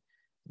thing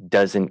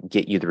doesn't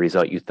get you the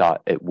result you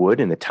thought it would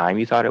in the time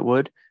you thought it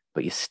would,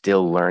 but you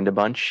still learned a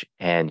bunch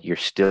and you're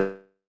still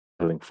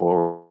moving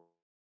forward.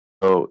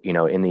 So,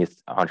 in the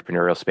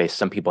entrepreneurial space,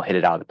 some people hit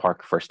it out of the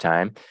park first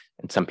time,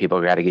 and some people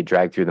got to get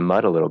dragged through the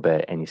mud a little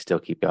bit, and you still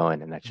keep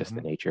going. And that's just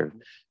the nature of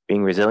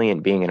being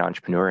resilient, being an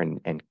entrepreneur,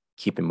 and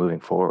keeping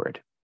moving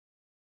forward.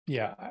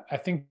 Yeah. I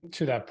think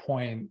to that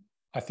point,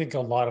 I think a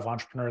lot of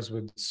entrepreneurs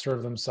would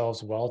serve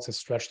themselves well to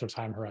stretch their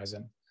time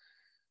horizon.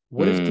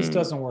 What if this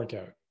doesn't work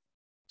out?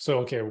 So,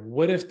 okay,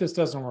 what if this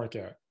doesn't work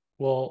out?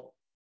 Well,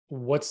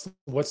 where's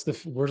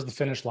the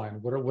finish line?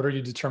 What are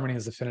you determining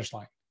as the finish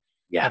line?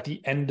 Yeah. At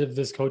the end of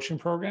this coaching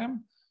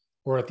program,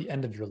 or at the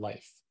end of your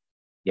life?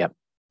 Yep.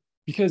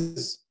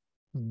 Because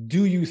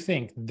do you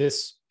think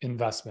this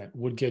investment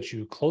would get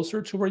you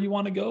closer to where you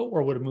want to go,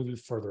 or would it move you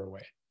further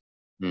away?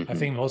 I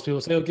think most people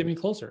say, oh, get me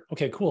closer.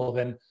 Okay, cool.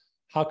 Then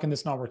how can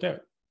this not work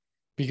out?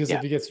 Because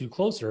if it gets you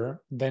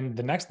closer, then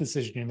the next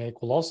decision you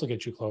make will also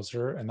get you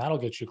closer, and that'll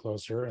get you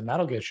closer, and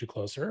that'll get you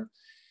closer.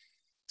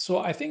 So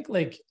I think,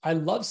 like, I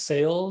love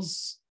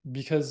sales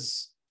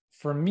because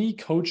for me,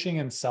 coaching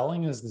and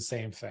selling is the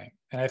same thing.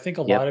 And I think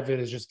a lot of it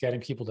is just getting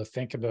people to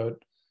think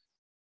about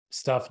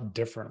stuff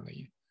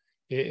differently.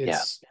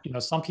 It's,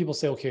 some people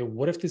say, okay,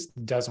 what if this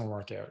doesn't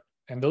work out?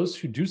 And those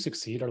who do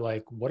succeed are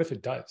like, what if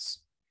it does?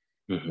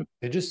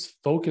 They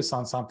just focus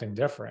on something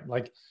different.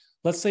 Like,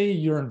 let's say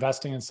you're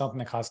investing in something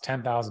that costs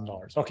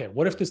 $10,000. Okay,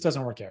 what if this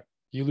doesn't work out?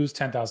 You lose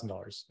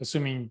 $10,000,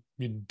 assuming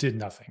you did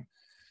nothing.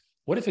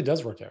 What if it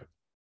does work out?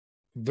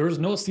 There's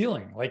no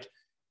ceiling. Like,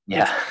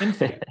 it's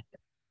infinite.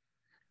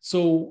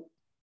 So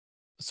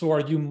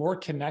are you more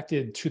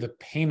connected to the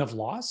pain of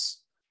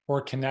loss,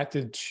 or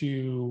connected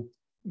to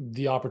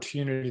the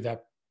opportunity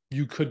that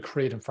you could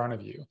create in front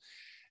of you?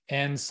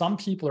 And some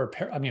people are,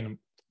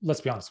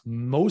 let's be honest,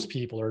 most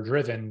people are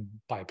driven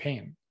by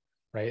pain,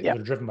 right? They're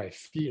driven by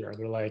fear.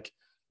 They're like,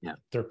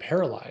 they're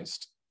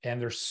paralyzed,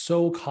 and they're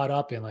so caught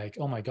up in, like,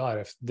 oh my God,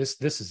 if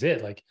this is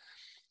it. Like,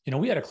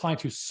 we had a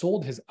client who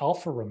sold his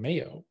Alfa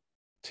Romeo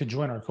to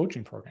join our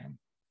coaching program.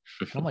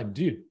 And I'm like,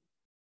 dude,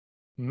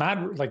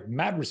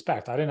 mad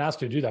respect. I didn't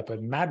ask you to do that,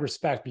 but mad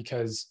respect,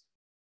 because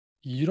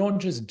you don't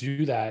just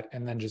do that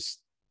and then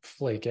just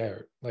flake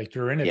out. Like,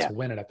 you're in it to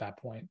win it at that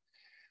point.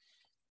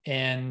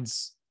 And,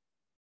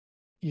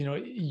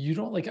 you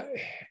don't, like,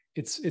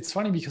 it's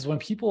funny because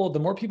the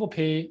more people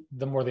pay,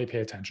 the more they pay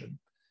attention.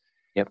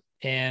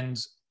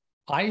 And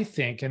I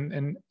think,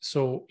 and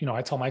so,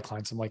 I tell my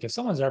clients, I'm like, if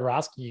someone's ever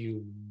asking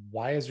you,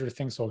 why is your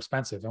thing so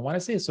expensive? And when I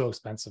say it's so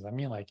expensive, I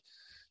mean, like,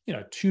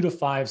 $2,000 to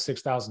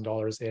 $5,000,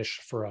 $6,000 ish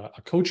for a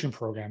coaching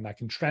program that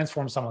can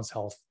transform someone's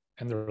health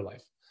and their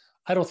life.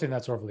 I don't think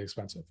that's overly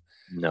expensive.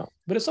 No.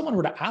 But if someone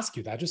were to ask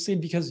you that, just say,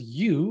 because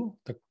you,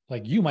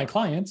 my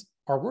clients,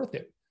 are worth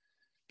it.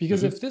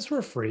 Because if this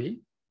were free,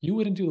 you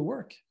wouldn't do the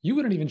work. You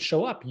wouldn't even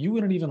show up. You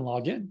wouldn't even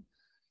log in.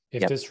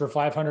 If this were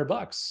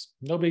 $500,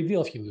 no big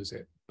deal if you lose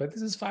it. But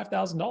this is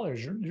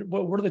 $5,000.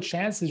 What are the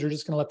chances you're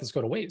just going to let this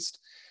go to waste?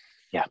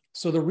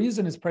 So the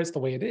reason it's priced the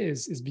way it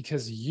is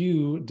because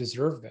you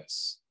deserve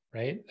this,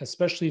 right?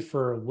 Especially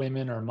for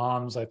women or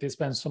moms, like, they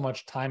spend so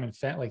much time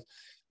and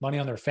money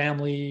on their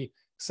family,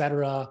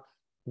 etc.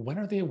 When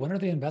are they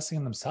investing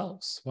in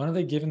themselves? When are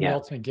they giving the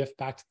ultimate gift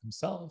back to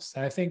themselves?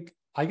 And I think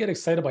I get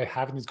excited by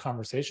having these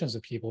conversations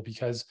with people,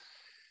 because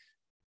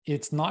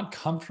it's not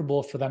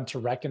comfortable for them to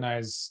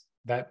recognize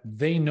that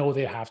they know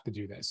they have to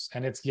do this.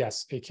 And it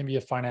can be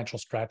a financial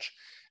stretch.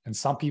 And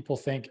some people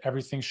think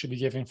everything should be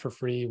given for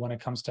free when it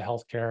comes to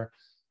healthcare.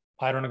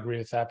 I don't agree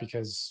with that,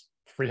 because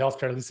free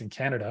healthcare, at least in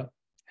Canada,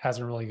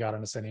 hasn't really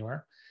gotten us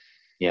anywhere.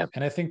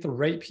 And I think the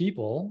right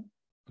people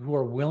who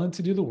are willing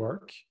to do the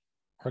work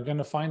are going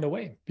to find a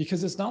way,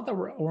 because it's not that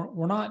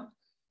we're not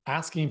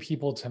asking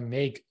people to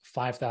make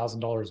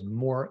 $5,000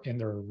 more in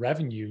their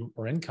revenue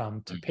or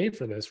income to pay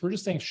for this. We're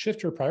just saying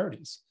shift your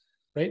priorities,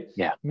 right?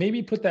 Yeah.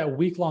 Maybe put that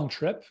week-long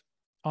trip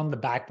on the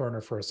back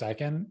burner for a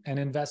second and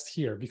invest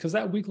here, because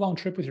that week-long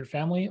trip with your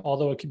family,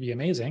 although it could be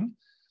amazing,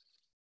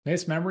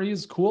 nice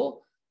memories,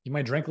 cool. You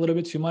might drink a little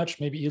bit too much,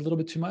 maybe eat a little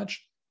bit too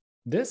much.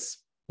 This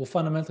will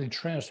fundamentally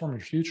transform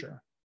your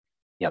future.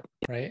 Yep.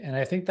 Right. And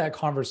I think that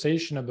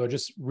conversation about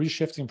just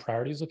reshifting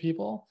priorities with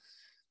people,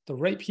 the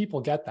right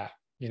people get that,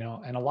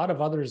 and a lot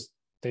of others,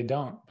 they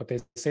don't, but they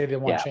say they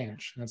want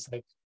change. And it's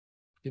like,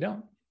 you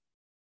don't.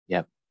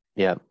 Yep.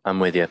 Yeah. I'm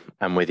with you.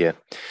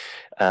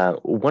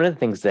 One of the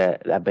things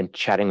that I've been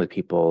chatting with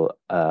people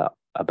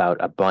about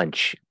a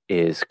bunch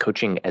is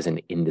coaching as an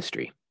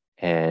industry.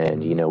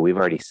 And, we've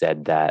already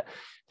said that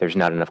there's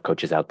not enough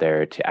coaches out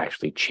there to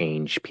actually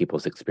change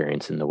people's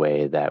experience in the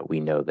way that we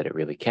know that it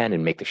really can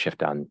and make the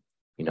shift on,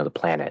 the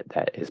planet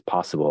that is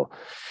possible.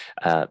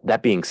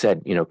 That being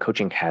said,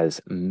 coaching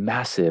has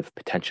massive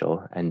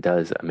potential and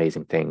does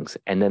amazing things.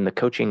 And then the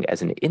coaching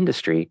as an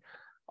industry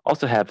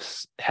also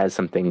has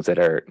some things that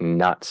are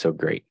not so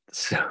great.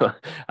 So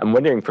I'm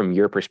wondering, from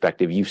your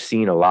perspective, you've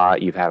seen a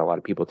lot, you've had a lot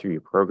of people through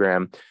your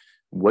program.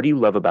 What do you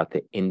love about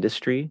the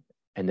industry?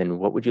 And then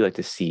what would you like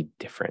to see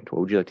different?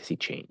 What would you like to see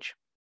change?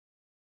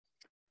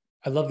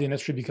 I love the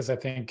industry because I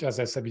think, as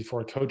I said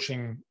before,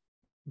 coaching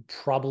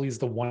probably is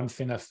the one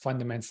thing that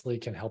fundamentally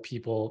can help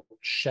people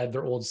shed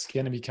their old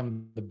skin and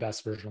become the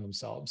best version of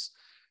themselves.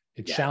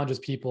 It challenges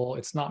people.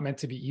 It's not meant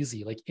to be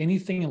easy. Like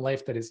anything in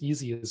life that is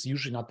easy is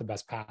usually not the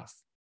best path.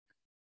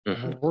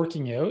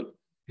 Working out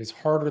is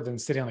harder than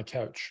sitting on the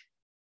couch.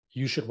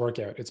 You should work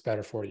out. It's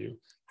better for you.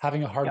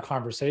 Having a hard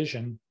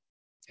conversation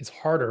is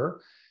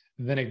harder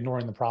than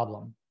ignoring the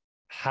problem.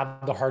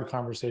 Have the hard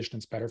conversation.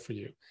 It's better for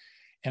you.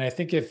 And I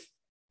think if,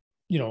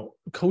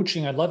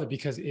 coaching, I love it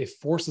because it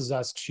forces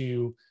us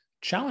to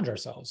challenge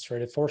ourselves,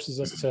 right? It forces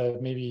us to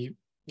maybe,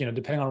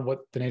 depending on what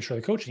the nature of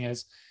the coaching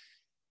is,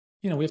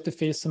 we have to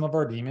face some of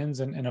our demons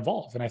and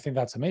evolve. And I think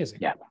that's amazing.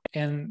 Yeah.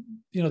 And,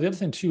 the other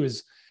thing too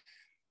is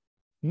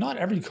not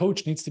every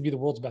coach needs to be the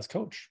world's best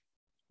coach,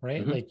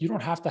 right? Like you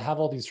don't have to have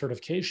all these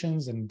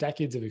certifications and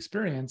decades of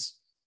experience.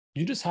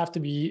 You just have to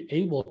be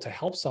able to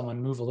help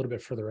someone move a little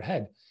bit further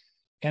ahead.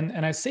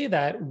 And I say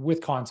that with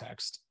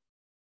context.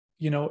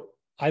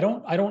 I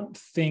don't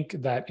think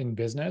that in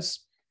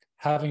business,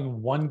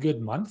 having one good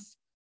month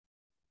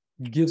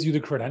gives you the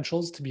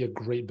credentials to be a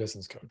great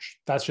business coach.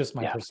 That's just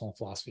my personal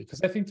philosophy, because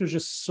I think there's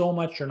just so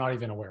much you're not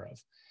even aware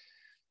of.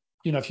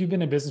 If you've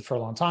been in business for a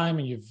long time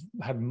and you've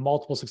had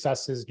multiple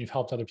successes and you've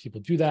helped other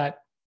people do that,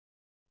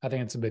 I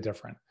think it's a bit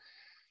different.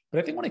 But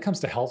I think when it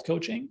comes to health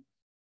coaching,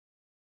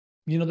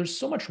 there's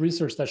so much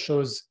research that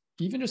shows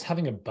even just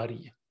having a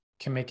buddy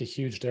can make a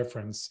huge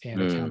difference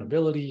in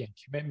accountability and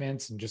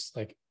commitments and just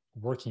like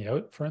working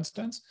out, for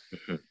instance.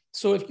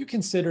 So if you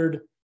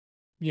considered,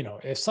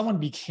 if someone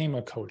became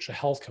a coach, a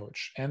health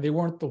coach, and they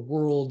weren't the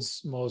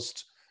world's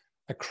most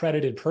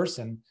accredited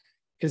person,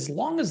 as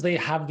long as they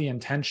have the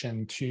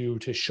intention to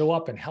show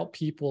up and help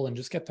people and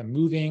just get them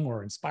moving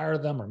or inspire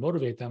them or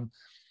motivate them,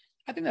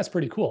 I think that's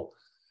pretty cool.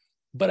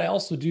 But I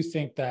also do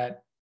think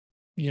that,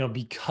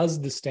 because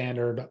the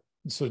standard,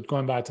 so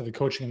going back to the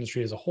coaching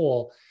industry as a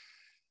whole,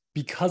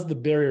 because the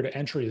barrier to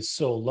entry is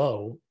so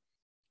low,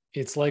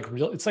 it's like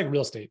real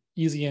estate,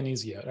 easy in,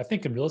 easy out. I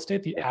think in real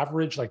estate, the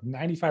average, like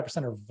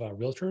 95% of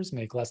realtors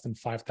make less than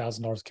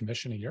 $5,000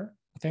 commission a year.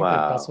 I think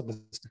that's what this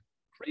is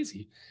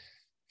crazy,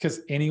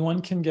 because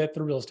anyone can get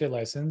the real estate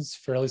license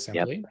fairly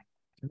simply.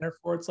 And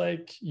therefore it's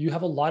like, you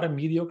have a lot of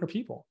mediocre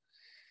people.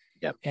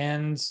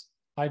 And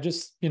I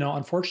just,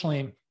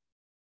 unfortunately,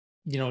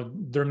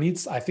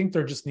 I think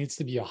there just needs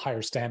to be a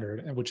higher standard,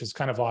 and which is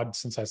kind of odd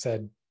since I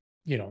said,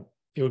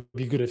 it would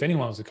be good if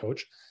anyone was a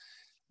coach.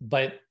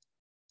 But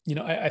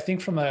I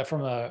think from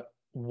a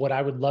what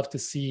I would love to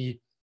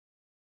see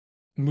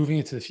moving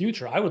into the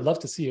future, I would love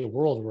to see a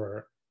world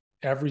where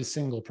every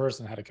single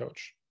person had a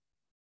coach.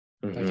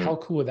 Like, how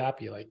cool would that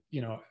be? Like,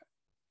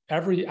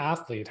 every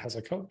athlete has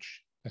a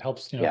coach that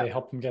helps, they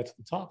help them get to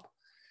the top.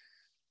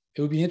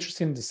 It would be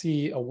interesting to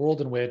see a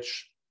world in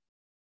which,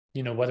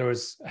 whether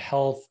it's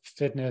health,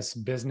 fitness,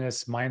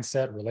 business,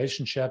 mindset,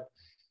 relationship,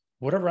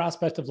 whatever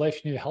aspect of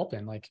life you need help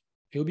in, like,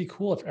 it would be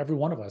cool if every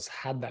one of us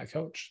had that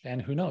coach.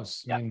 And who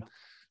knows? I mean,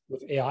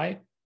 with AI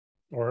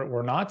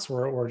or not,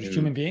 or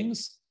human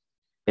beings,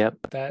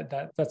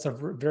 that's a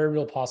very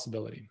real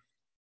possibility.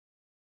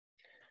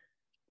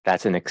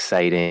 That's an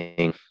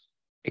exciting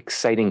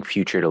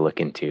future to look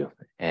into.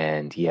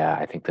 And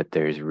I think that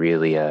there's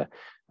really a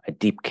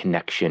deep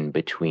connection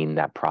between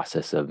that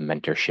process of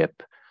mentorship,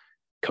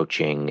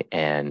 coaching,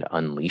 and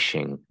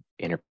unleashing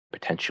inner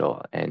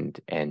potential. And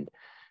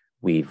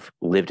we've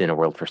lived in a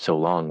world for so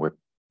long where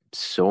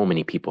so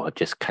many people have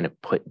just kind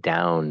of put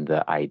down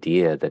the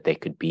idea that they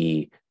could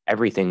be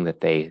everything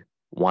that they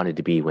wanted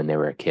to be when they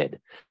were a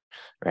kid,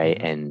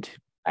 right? And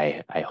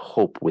I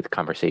hope with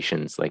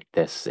conversations like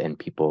this and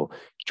people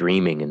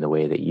dreaming in the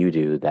way that you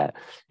do, that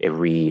it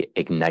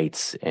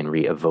reignites and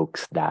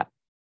re-evokes that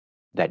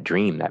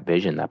dream, that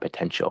vision, that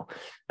potential.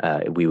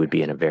 We would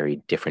be in a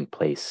very different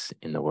place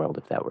in the world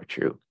if that were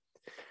true.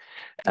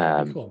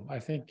 That'd be cool. I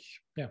think,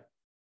 yeah,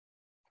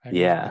 I agree.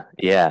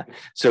 Yeah.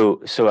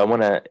 So I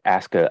want to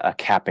ask a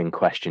capping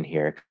question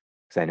here,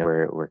 because I know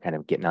we're kind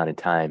of getting out of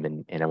time,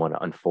 and I want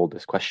to unfold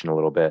this question a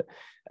little bit.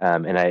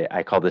 And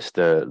I call this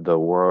the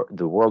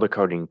world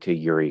according to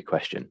Yuri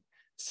question.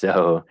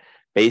 So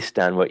based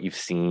on what you've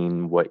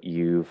seen, what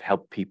you've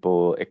helped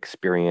people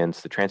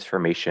experience, the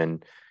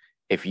transformation,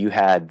 if you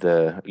had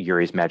the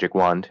Yuri's magic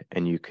wand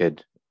and you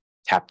could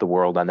tap the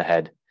world on the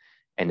head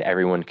and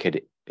everyone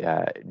could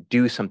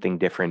do something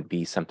different,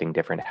 be something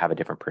different, have a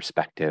different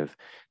perspective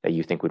that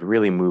you think would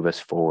really move us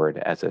forward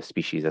as a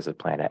species, as a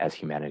planet, as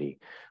humanity,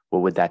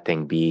 what would that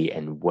thing be?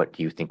 And what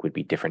do you think would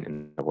be different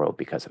in the world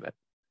because of it?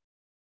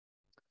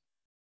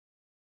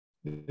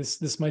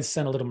 This might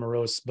sound a little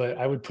morose, but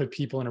I would put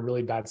people in a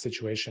really bad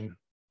situation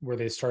where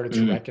they started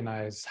to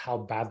recognize how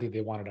badly they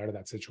wanted out of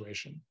that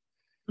situation.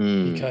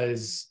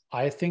 Because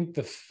I think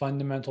the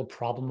fundamental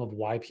problem of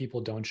why people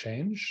don't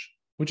change,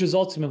 which is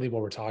ultimately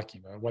what we're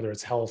talking about, whether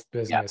it's health,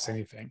 business,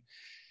 anything,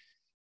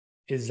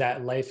 is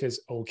that life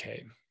is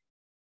okay.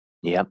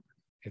 Yep.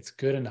 It's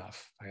good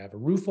enough. I have a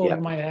roof over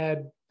my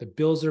head. The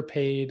bills are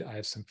paid. I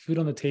have some food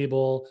on the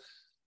table.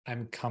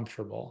 I'm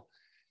comfortable.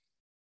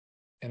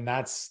 And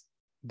that's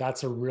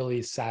a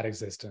really sad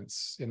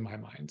existence in my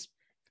mind.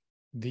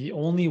 The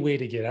only way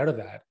to get out of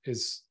that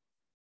is,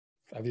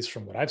 at least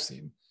from what I've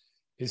seen,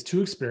 is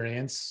to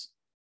experience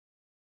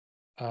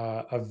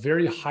a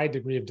very high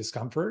degree of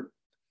discomfort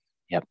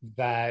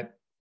that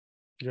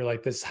you're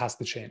like, this has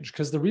to change.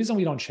 Because the reason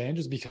we don't change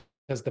is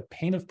because the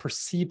pain of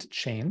perceived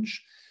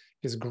change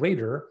is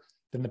greater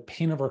than the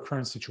pain of our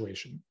current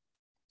situation.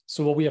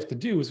 So what we have to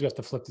do is we have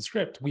to flip the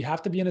script. We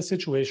have to be in a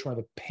situation where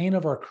the pain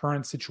of our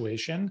current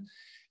situation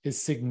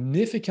is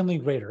significantly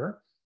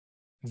greater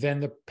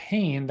than the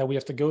pain that we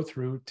have to go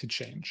through to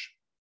change.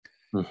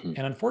 And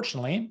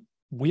unfortunately,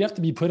 we have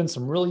to be put in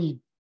some really,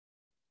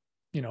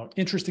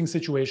 interesting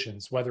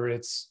situations, whether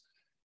it's,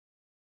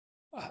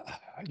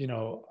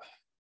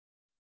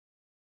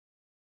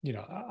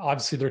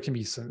 obviously there can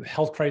be some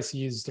health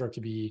crises, there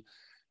could be,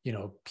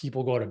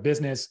 people go out of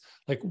business,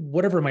 like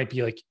whatever it might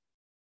be. Like,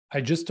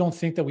 I just don't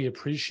think that we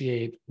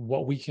appreciate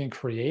what we can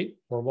create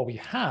or what we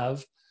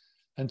have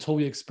until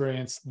we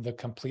experience the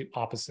complete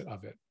opposite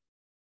of it.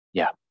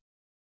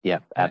 Yeah,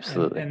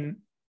 absolutely.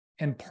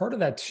 And part of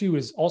that too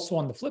is also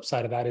on the flip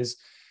side of that is,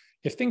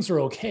 if things are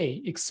okay,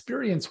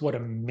 experience what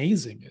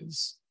amazing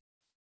is.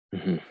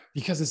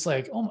 Because it's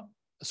like, oh,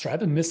 sorry, I've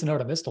been missing out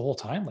on this the whole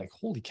time. Like,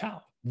 holy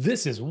cow,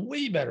 this is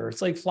way better.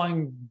 It's like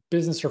flying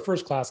business or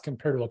first class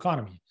compared to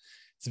economy.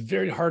 It's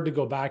very hard to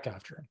go back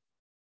after.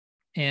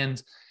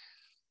 And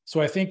so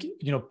I think,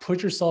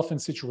 put yourself in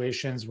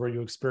situations where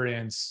you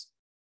experience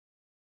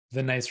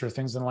the nicer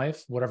things in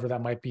life, whatever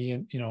that might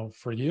be,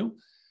 for you,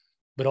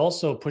 but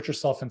also put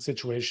yourself in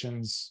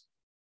situations,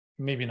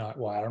 maybe not,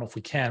 well, I don't know if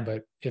we can,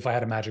 but if I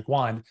had a magic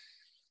wand,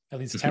 at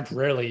least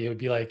temporarily, it would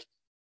be like,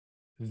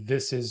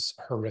 this is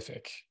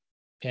horrific.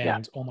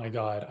 And oh my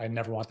God, I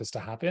never want this to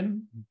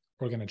happen.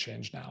 We're going to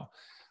change now.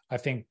 I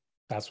think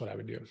that's what I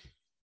would do.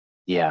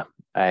 Yeah,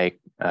 I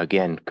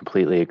again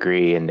completely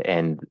agree.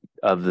 And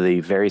of the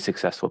very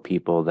successful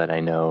people that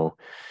I know,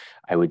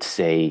 I would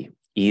say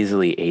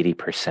easily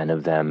 80%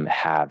 of them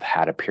have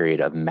had a period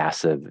of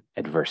massive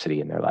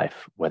adversity in their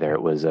life, whether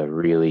it was a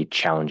really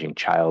challenging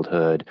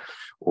childhood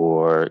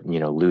or,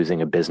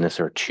 losing a business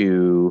or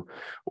two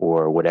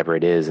or whatever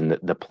it is. And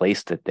the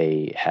place that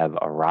they have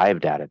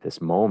arrived at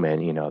this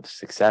moment, of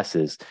success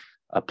is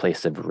a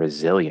place of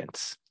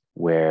resilience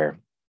where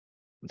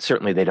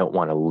certainly they don't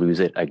want to lose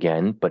it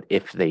again. But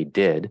if they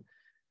did,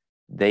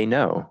 they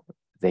know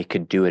they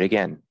could do it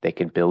again. They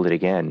could build it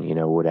again.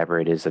 Whatever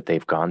it is that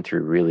they've gone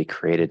through really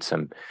created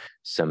some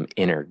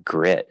inner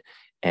grit.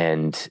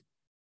 And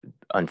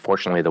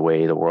unfortunately, the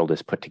way the world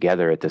is put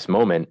together at this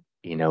moment,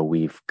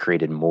 we've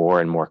created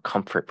more and more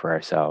comfort for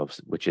ourselves,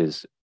 which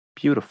is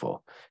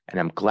beautiful. And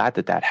I'm glad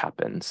that that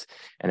happens.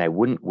 And I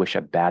wouldn't wish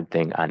a bad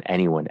thing on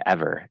anyone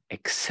ever,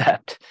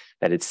 except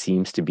that it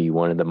seems to be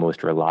one of the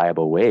most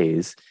reliable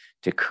ways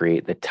to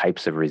create the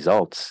types of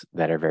results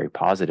that are very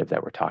positive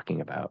that we're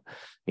talking about.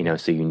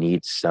 So you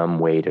need some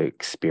way to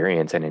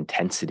experience an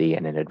intensity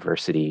and an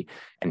adversity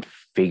and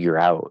figure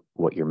out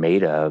what you're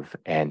made of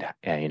and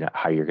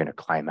how you're going to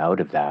climb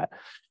out of that.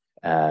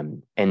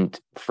 And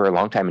for a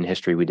long time in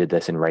history, we did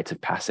this in rites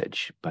of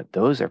passage, but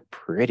those are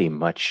pretty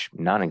much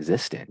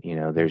non-existent.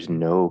 There's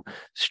no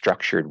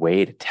structured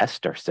way to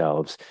test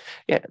ourselves.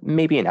 Yeah,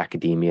 maybe in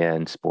academia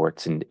and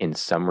sports and in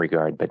some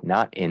regard, but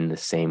not in the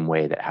same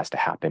way that has to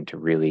happen to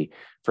really,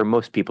 for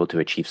most people, to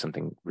achieve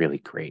something really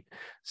great.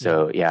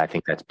 So yeah, I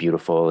think that's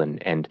beautiful.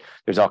 And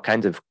there's all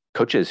kinds of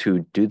coaches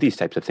who do these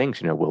types of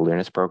things,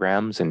 wilderness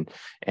programs and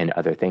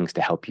other things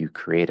to help you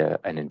create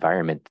an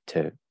environment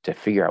to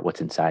figure out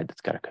what's inside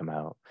that's got to come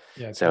out.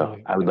 Yeah, so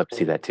totally. I would love to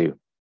see that too.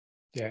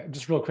 Yeah,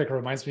 just real quick, it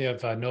reminds me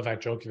of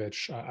Novak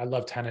Djokovic. I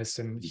love tennis,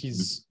 and Mhm.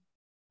 he's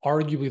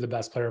arguably the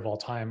best player of all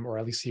time, or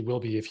at least he will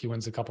be if he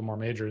wins a couple more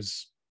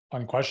majors,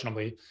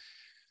 unquestionably.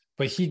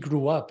 But he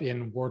grew up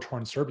in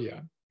war-torn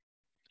Serbia.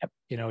 Yep.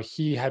 You know,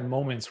 he had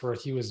moments where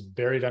he was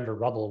buried under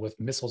rubble with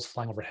missiles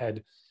flying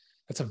overhead.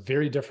 That's a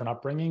very different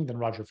upbringing than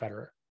Roger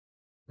Federer,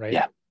 right?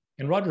 Yeah.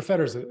 And Roger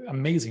Federer is an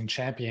amazing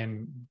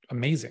champion,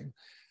 amazing.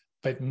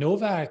 But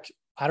Novak,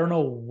 I don't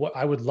know what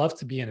I would love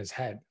to be in his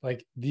head.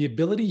 Like the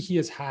ability he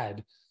has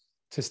had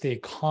to stay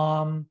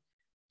calm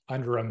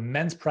under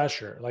immense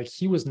pressure. Like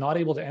he was not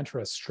able to enter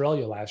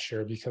Australia last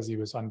year because he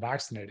was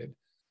unvaccinated.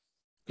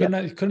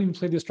 Yep. Couldn't even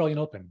play the Australian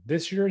Open.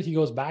 This year he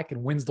goes back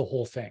and wins the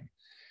whole thing.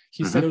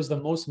 He said Hmm. it was the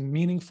most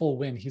meaningful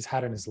win he's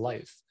had in his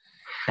life.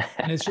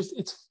 And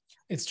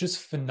it's just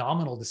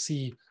phenomenal to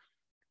see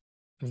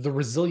the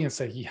resilience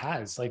that he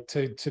has, like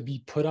to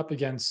be put up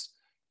against,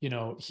 you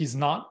know, he's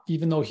not,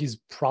 even though he's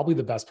probably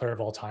the best player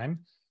of all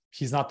time,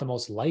 he's not the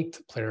most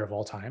liked player of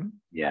all time.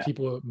 Yeah.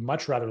 People would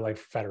much rather like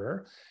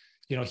Federer.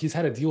 You know, he's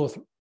had to deal with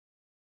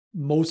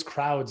most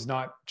crowds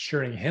not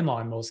cheering him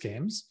on most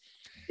games.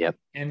 Yep.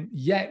 And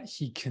yet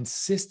he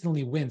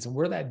consistently wins. And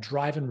where that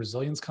drive and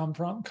resilience comes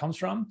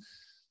from,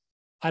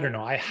 I don't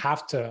know. I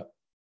have to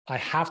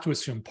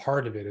assume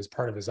part of it is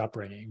part of his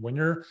upbringing. When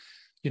you're,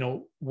 you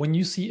know, when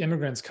you see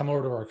immigrants come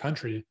over to our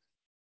country,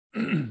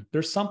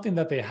 there's something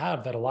that they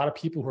have that a lot of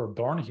people who are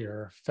born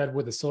here, fed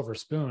with a silver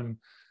spoon,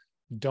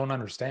 don't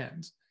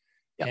understand.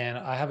 Yep. And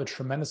I have a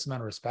tremendous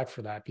amount of respect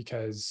for that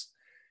because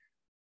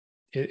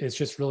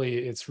it's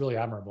really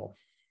admirable.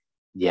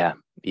 Yeah.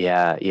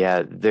 Yeah.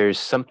 Yeah. There's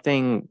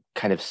something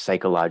kind of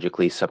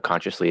psychologically,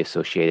 subconsciously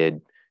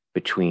associated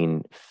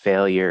between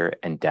failure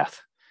and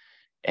death.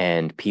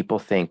 And people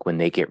think when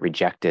they get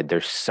rejected,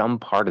 there's some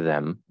part of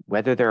them,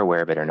 whether they're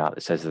aware of it or not,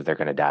 that says that they're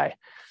going to die.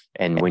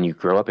 And when you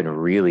grow up in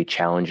really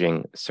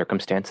challenging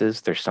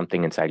circumstances, there's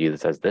something inside you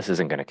that says, this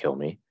isn't going to kill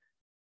me.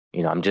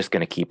 You know, I'm just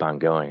going to keep on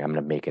going. I'm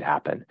going to make it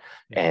happen.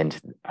 Yeah.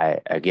 And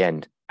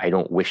I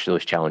don't wish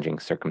those challenging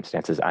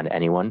circumstances on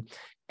anyone.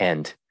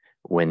 And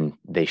when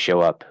they show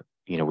up,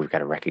 you know, we've got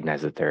to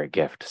recognize that they're a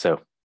gift.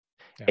 So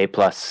Yeah. A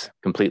plus,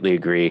 completely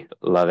agree.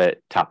 Love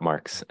it. Top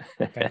marks.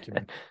 Thank you,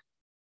 man.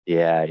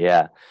 Yeah.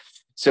 Yeah.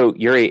 So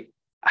Yuri,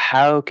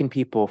 how can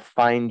people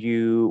find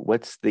you?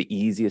 What's the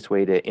easiest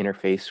way to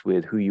interface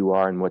with who you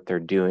are and what they're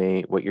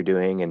doing, what you're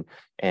doing,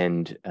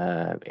 and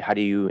how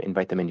do you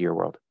invite them into your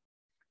world?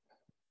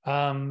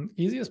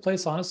 Easiest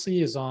place,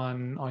 honestly, is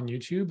on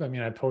YouTube. I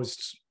mean, I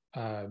post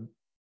kind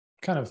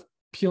of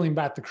peeling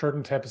back the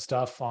curtain type of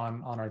stuff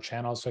on our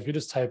channel. So if you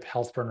just type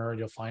Healthpreneur,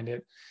 you'll find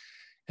it.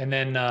 And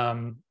then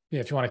yeah,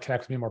 if you want to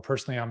connect with me more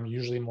personally, I'm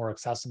usually more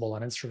accessible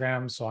on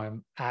Instagram. So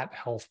I'm at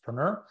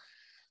Healthpreneur.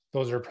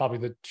 Those are probably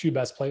the two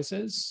best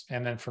places.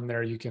 And then from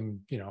there, you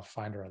can, you know,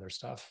 find our other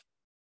stuff.